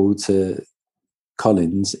present the ball to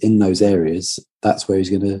Collins in those areas. That's where he's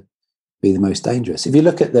going to be the most dangerous. If you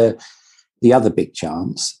look at the other big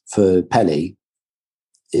chance for Pelly,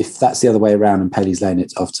 if that's the other way around and Pelly's laying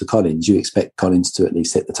it off to Collins, you expect Collins to at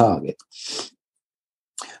least hit the target.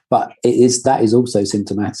 But that is also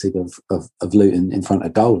symptomatic of Luton in front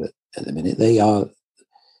of goal at the minute. They are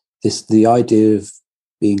the idea of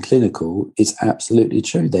being clinical is absolutely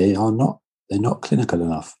true. They're not clinical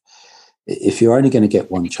enough. If you're only going to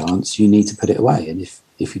get one chance, you need to put it away. And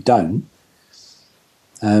if you don't,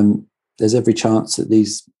 there's every chance that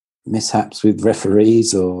these mishaps with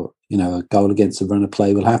referees or a goal against a run of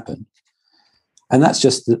play will happen. And that's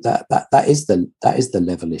just that is the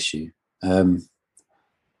level issue.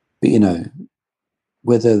 But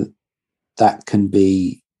whether that can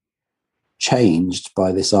be changed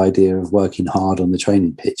by this idea of working hard on the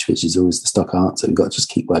training pitch, which is always the stock answer, we've got to just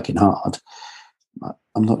keep working hard.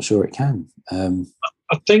 I'm not sure it can.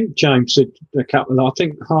 I think, James, I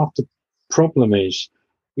think half the problem is,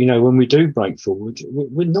 when we do break forward,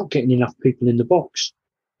 we're not getting enough people in the box.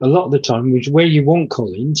 A lot of the time, which where you want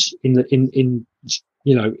Collins in right in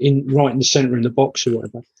the centre in the box or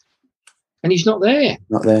whatever, and he's not there.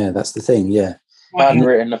 Not there. That's the thing. Yeah, I've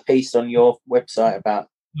written a piece on your website about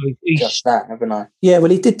just that, haven't I? Yeah. Well,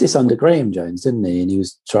 he did this under Graham Jones, didn't he? And he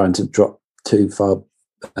was trying to drop too far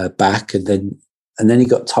back, and then he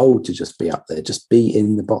got told to just be up there, just be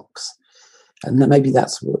in the box, and then maybe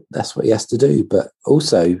that's what he has to do. But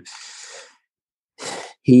also,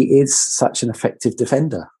 he is such an effective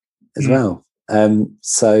defender as well.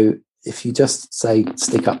 So if you just say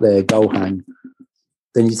stick up there, goal hang,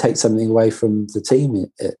 then you take something away from the team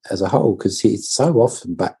as a whole, because he's so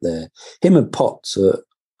often back there. Him and Potts are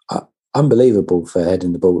unbelievable for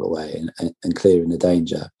heading the ball away and clearing the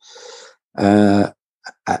danger. And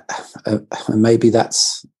maybe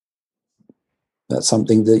that's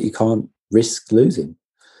something that you can't risk losing.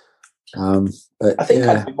 But I think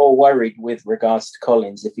I'd be more worried with regards to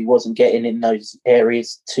Collins if he wasn't getting in those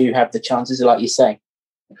areas to have the chances, like you say,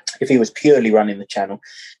 if he was purely running the channel.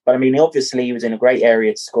 But I mean, obviously he was in a great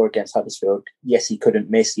area to score against Huddersfield. Yes, he couldn't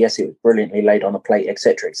miss. Yes, it was brilliantly laid on the plate,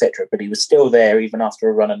 etc., etc. But he was still there even after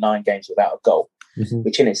a run of 9 games without a goal,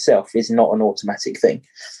 which in itself is not an automatic thing.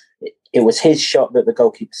 It was his shot that the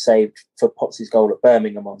goalkeeper saved for Potts' goal at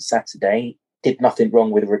Birmingham on Saturday. Did nothing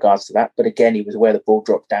wrong with regards to that. But again, he was where the ball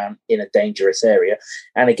dropped down in a dangerous area.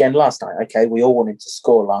 And again, last night, okay, we all wanted to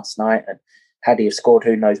score last night. And had he have scored,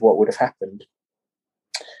 who knows what would have happened.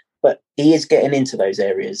 But he is getting into those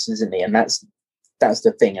areas, isn't he? And that's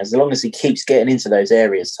the thing. As long as he keeps getting into those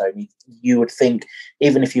areas, Tony, you would think,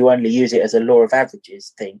 even if you only use it as a law of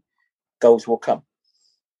averages thing, goals will come.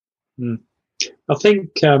 I think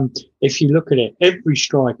if you look at it, every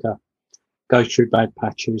striker goes through bad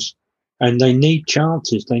patches and they need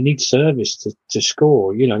chances. They need service to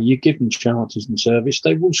score. You give them chances and service,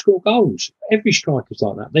 they will score goals. Every striker's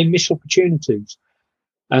like that. They miss opportunities.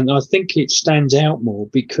 And I think it stands out more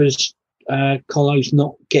because Colo's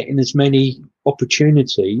not getting as many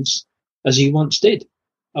opportunities as he once did.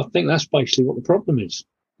 I think that's basically what the problem is.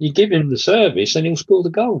 You give him the service and he'll score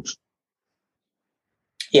the goals.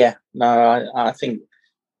 Yeah, no, I think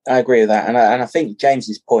I agree with that. And I think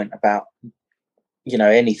James's point about,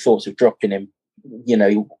 any thoughts of dropping him,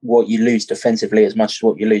 what you lose defensively as much as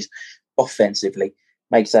what you lose offensively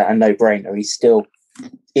makes that a no-brainer. He's still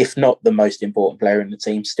if not the most important player in the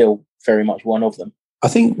team, still very much one of them. I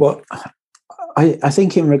think I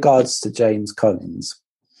think in regards to James Collins,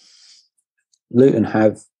 Luton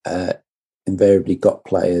have invariably got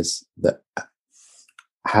players that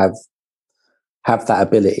have that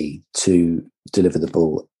ability to deliver the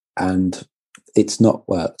ball, and it's not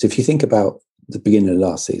worked. If you think about the beginning of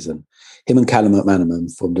last season, him and Callum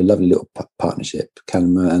McManaman formed a lovely little partnership.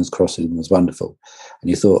 Callum McManaman's crossing was wonderful, and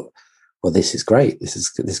you thought, well, this is great. This is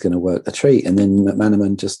going to work a treat. And then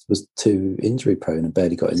McManaman just was too injury prone and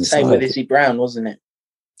barely got in the side. Same with Izzy Brown, wasn't it?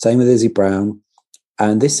 Same with Izzy Brown,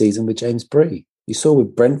 and this season with James Bree. You saw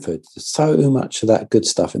with Brentford, so much of that good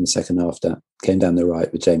stuff in the second half that came down the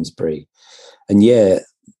right with James Bree. And yeah,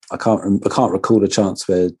 I can't recall a chance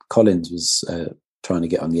where Collins was trying to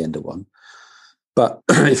get on the end of one. But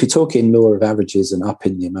if you're talking law of averages and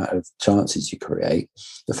upping the amount of chances you create,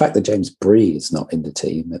 the fact that James Bree is not in the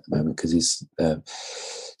team at the moment because he's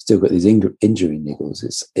still got these injury niggles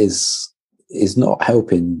is not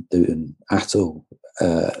helping Luton at all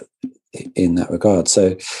in that regard.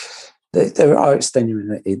 So there are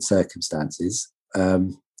extenuating circumstances.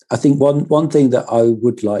 I think one thing that I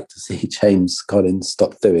would like to see James Collins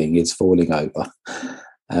stop doing is falling over.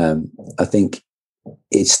 I think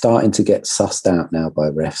it's starting to get sussed out now by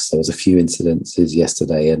refs. There was a few incidences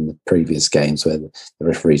yesterday and the previous games where the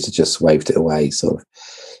referees have just waved it away. Sort of,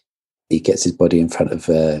 he gets his body in front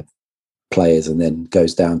of players and then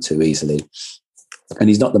goes down too easily. And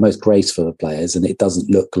he's not the most graceful of players, and it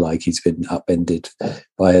doesn't look like he's been upended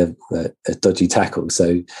by a dodgy tackle.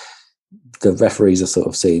 So the referees are sort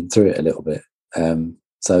of seeing through it a little bit.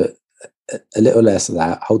 So a little less of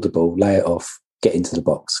that, hold the ball, lay it off, get into the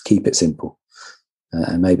box, keep it simple.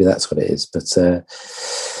 And maybe that's what it is. But,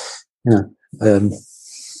 who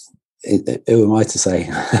am I to say?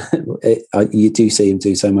 You do see him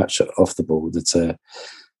do so much off the ball that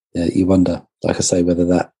you wonder, like I say, whether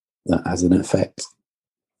that has an effect.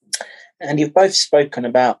 And you've both spoken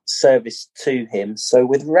about service to him. So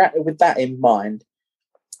with that in mind,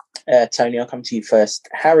 Tony, I'll come to you first.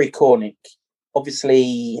 Harry Cornick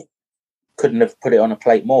obviously couldn't have put it on a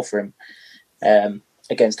plate more for him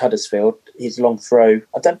against Huddersfield. His long throw.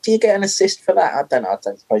 Do you get an assist for that? I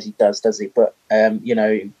don't suppose he does he? But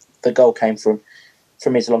the goal came from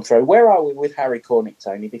his long throw. Where are we with Harry Cornick,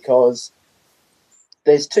 Tony? Because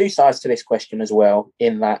there's two sides to this question as well,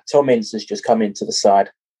 in that Tom Ince has just come into the squad,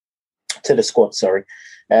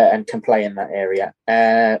 and can play in that area.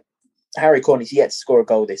 Harry Cornick's yet to score a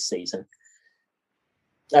goal this season.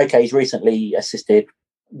 Okay, he's recently assisted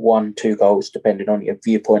 1-2 goals, depending on your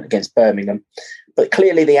viewpoint, against Birmingham. But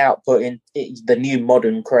clearly the output in the new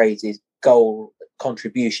modern craze is goal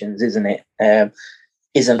contributions, isn't it?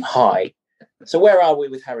 Isn't high. So where are we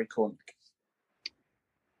with Harry Cornick?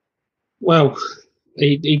 Well,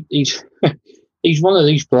 he's one of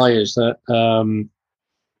these players that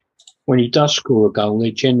when he does score a goal,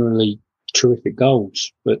 they're generally terrific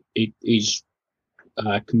goals, but his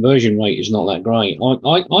conversion rate is not that great.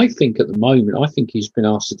 I think at the moment, he's been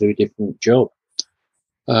asked to do a different job.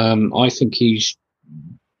 I think he's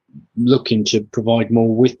looking to provide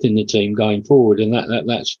more width in the team going forward, and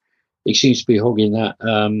that's he seems to be hogging that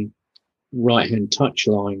right-hand touch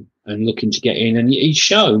line and looking to get in. And he's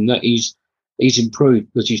shown that he's improved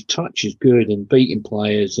because his touch is good and beating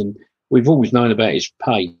players, and we've always known about his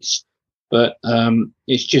pace, but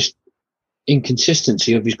it's just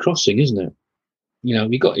inconsistency of his crossing, isn't it?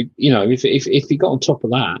 If he got on top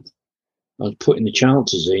of that, putting the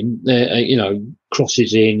chances in,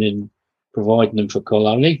 crosses in and providing them for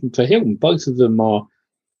Colo and even for Hilton, both of them are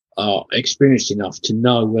experienced enough to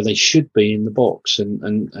know where they should be in the box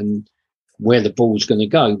and where the ball's going to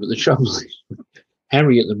go. But the trouble is,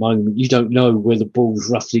 Harry, at the moment, you don't know where the ball's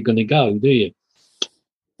roughly going to go, do you?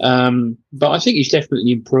 But I think he's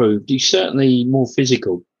definitely improved. He's certainly more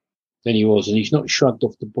physical than he was, and he's not shrugged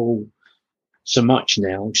off the ball so much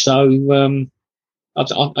now. So, I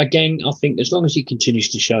think as long as he continues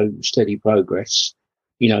to show steady progress,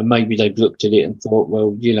 maybe they've looked at it and thought, well,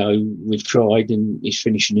 we've tried and his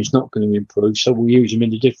finishing is not going to improve, so we'll use him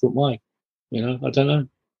in a different way. I don't know.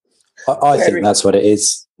 I think that's what it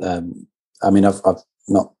is. I've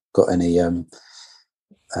not got any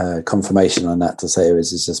confirmation on that to say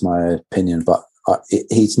it's just my opinion, but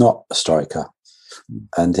he's not a striker,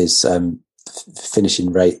 and his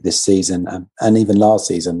finishing rate this season and even last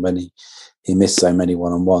season when he missed so many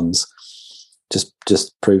one-on-ones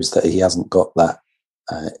just proves that he hasn't got that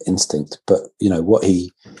instinct. But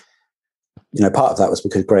part of that was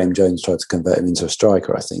because Graham Jones tried to convert him into a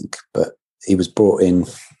striker, I think, but he was brought in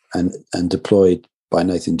and deployed by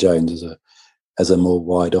Nathan Jones as a more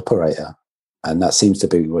wide operator. and that seems to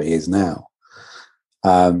be what he is now.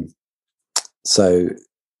 So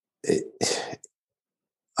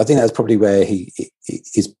I think that's probably where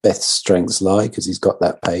his best strengths lie, because he's got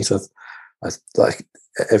that pace. I like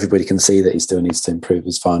everybody can see that he still needs to improve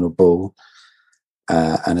his final ball,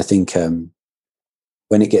 and I think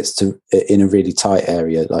when it gets to in a really tight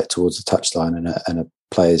area, like towards the touchline, and a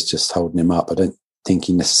player's just holding him up, I don't think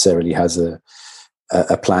he necessarily has a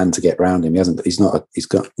plan to get round him. He's not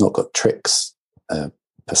got tricks per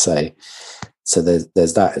se. So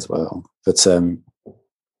there's that as well. But to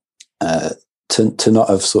not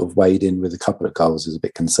have sort of weighed in with a couple of goals is a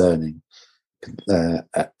bit concerning. And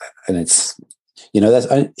it's,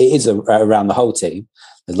 it is around the whole team.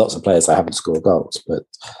 There's lots of players that haven't scored goals, but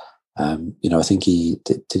I think he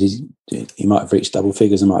might have reached double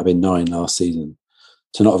figures. It might have been 9 last season.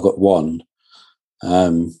 To not have got 1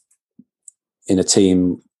 in a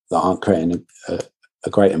team that aren't creating a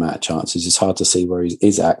great amount of chances, it's hard to see where he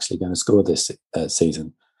is actually going to score this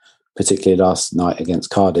season. Particularly last night against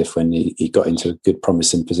Cardiff, when he got into a good,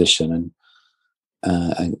 promising position,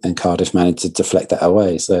 and Cardiff managed to deflect that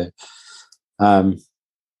away. So,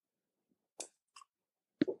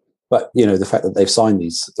 but the fact that they've signed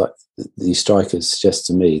these strikers suggests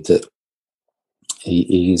to me that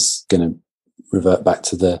he's going to revert back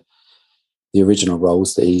to the original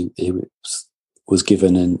roles that he was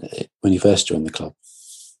given when he first joined the club.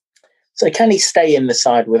 So, can he stay in the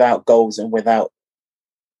side without goals and without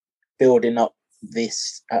building up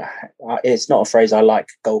this? It's not a phrase I like,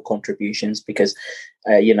 goal contributions, because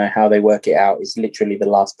how they work it out is literally the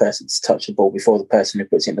last person to touch the ball before the person who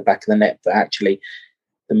puts it in the back of the net, but actually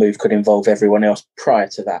the move could involve everyone else prior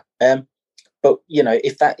to that. But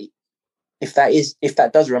if that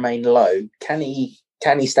does remain low, can he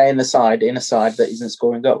stay in a side that isn't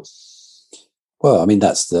scoring goals? Well, I mean,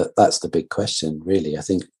 that's the big question, really.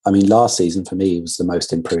 Last season for me, he was the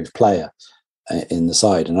most improved player in the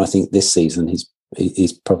side, and I think this season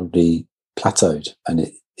he's probably plateaued,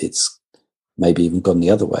 and it's maybe even gone the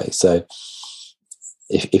other way. So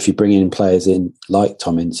if you bring in players in like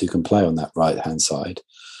Tom Ince who can play on that right hand side,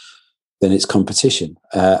 then it's competition,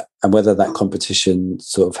 and whether that competition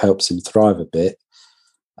sort of helps him thrive a bit.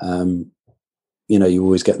 You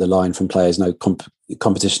always get the line from players, no,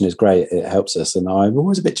 competition is great, it helps us. And I'm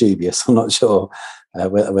always a bit dubious. I'm not sure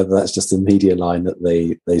whether that's just a media line that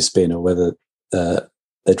they spin, or whether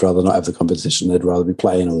they'd rather not have the competition, they'd rather be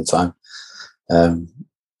playing all the time.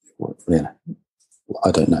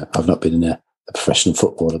 I don't know. I've not been a professional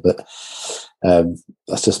footballer, but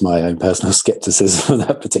that's just my own personal scepticism of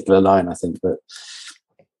that particular line, I think. But,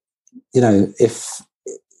 if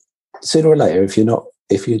sooner or later, if you're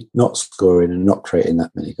not scoring and not creating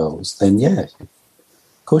that many goals, then yeah, of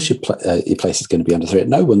course your place is going to be under threat.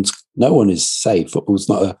 No one is safe. Football's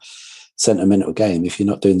not a sentimental game. If you're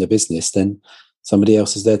not doing the business, then somebody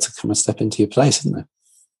else is there to come and step into your place, isn't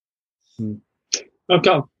there? I've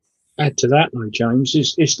got to add to that, though, James,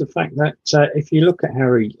 is the fact that if you look at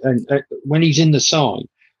Harry, and when he's in the side,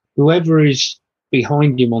 whoever is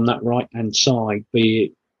behind him on that right-hand side, be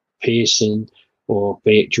it Pearson, or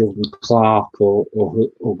be it Jordan Clark, or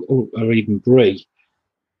even Bree,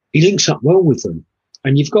 he links up well with them.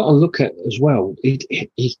 And you've got to look at as well,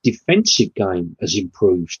 his defensive game has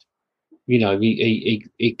improved.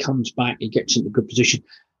 He comes back, he gets into good position.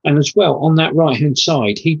 And as well, on that right-hand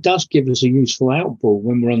side, he does give us a useful outball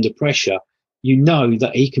when we're under pressure. You know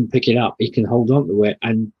that he can pick it up, he can hold on to it,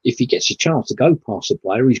 and if he gets a chance to go past the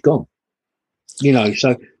player, he's gone.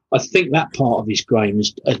 So I think that part of his game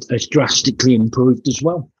has drastically improved as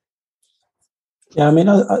well. Yeah,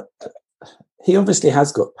 he obviously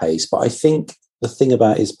has got pace, but I think the thing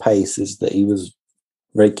about his pace is that he was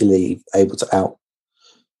regularly able to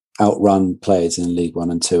outrun players in League 1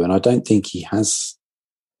 and 2, and I don't think he has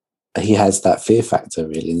that fear factor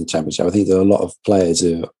really in the Championship. I think there are a lot of players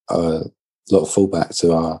a lot of fullbacks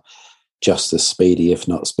who are just as speedy, if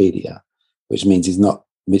not speedier, which may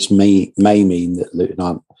mean that Luton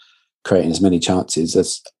aren't creating as many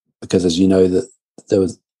chances because as you know that there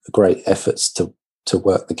was great efforts to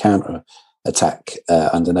work the counter attack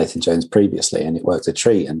under Nathan Jones previously, and it worked a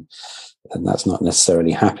treat, and that's not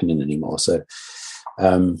necessarily happening anymore. So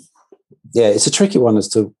it's a tricky one as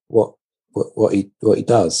to what he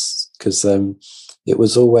does, because it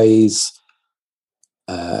was always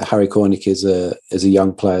Harry Cornick is a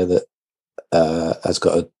young player that has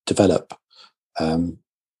got to develop,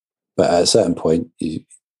 but at a certain point,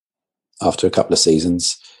 after a couple of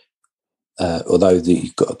seasons, although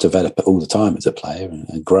you've got to develop it all the time as a player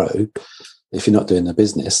and grow, if you're not doing the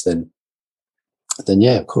business, then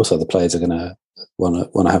yeah, of course, other players are going to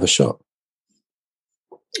want to have a shot.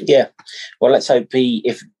 Yeah, well, let's hope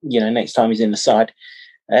if next time he's in the side,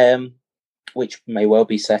 which may well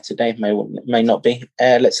be Saturday, may not be.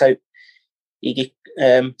 Let's hope he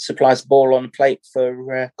supplies the ball on the plate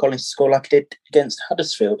for Collins to score like he did against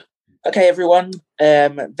Huddersfield. Okay, everyone,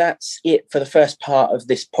 that's it for the first part of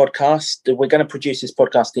this podcast. We're going to produce this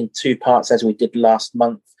podcast in 2 parts as we did last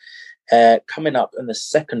month. Coming up in the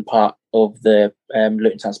second part of the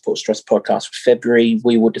Luton Town Sports Trust podcast for February,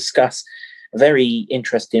 we will discuss a very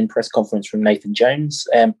interesting press conference from Nathan Jones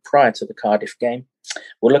prior to the Cardiff game.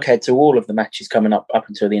 We'll look ahead to all of the matches coming up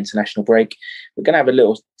until the international break. We're going to have a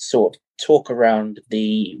little sort of talk around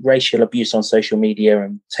the racial abuse on social media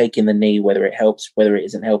and taking the knee, whether it helps, whether it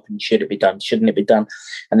isn't helping, should it be done, shouldn't it be done?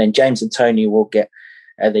 And then James and Tony will get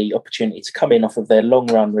the opportunity to come in off of their long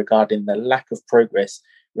run regarding the lack of progress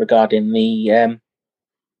regarding the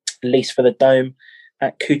lease for the Dome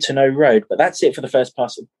at Coutinho Road. But that's it for the first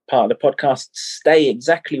part of the podcast. Stay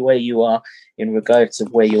exactly where you are in regards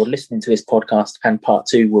of where you're listening to this podcast, and part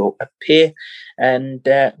 2 will appear. And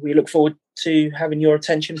we look forward to having your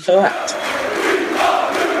attention for that.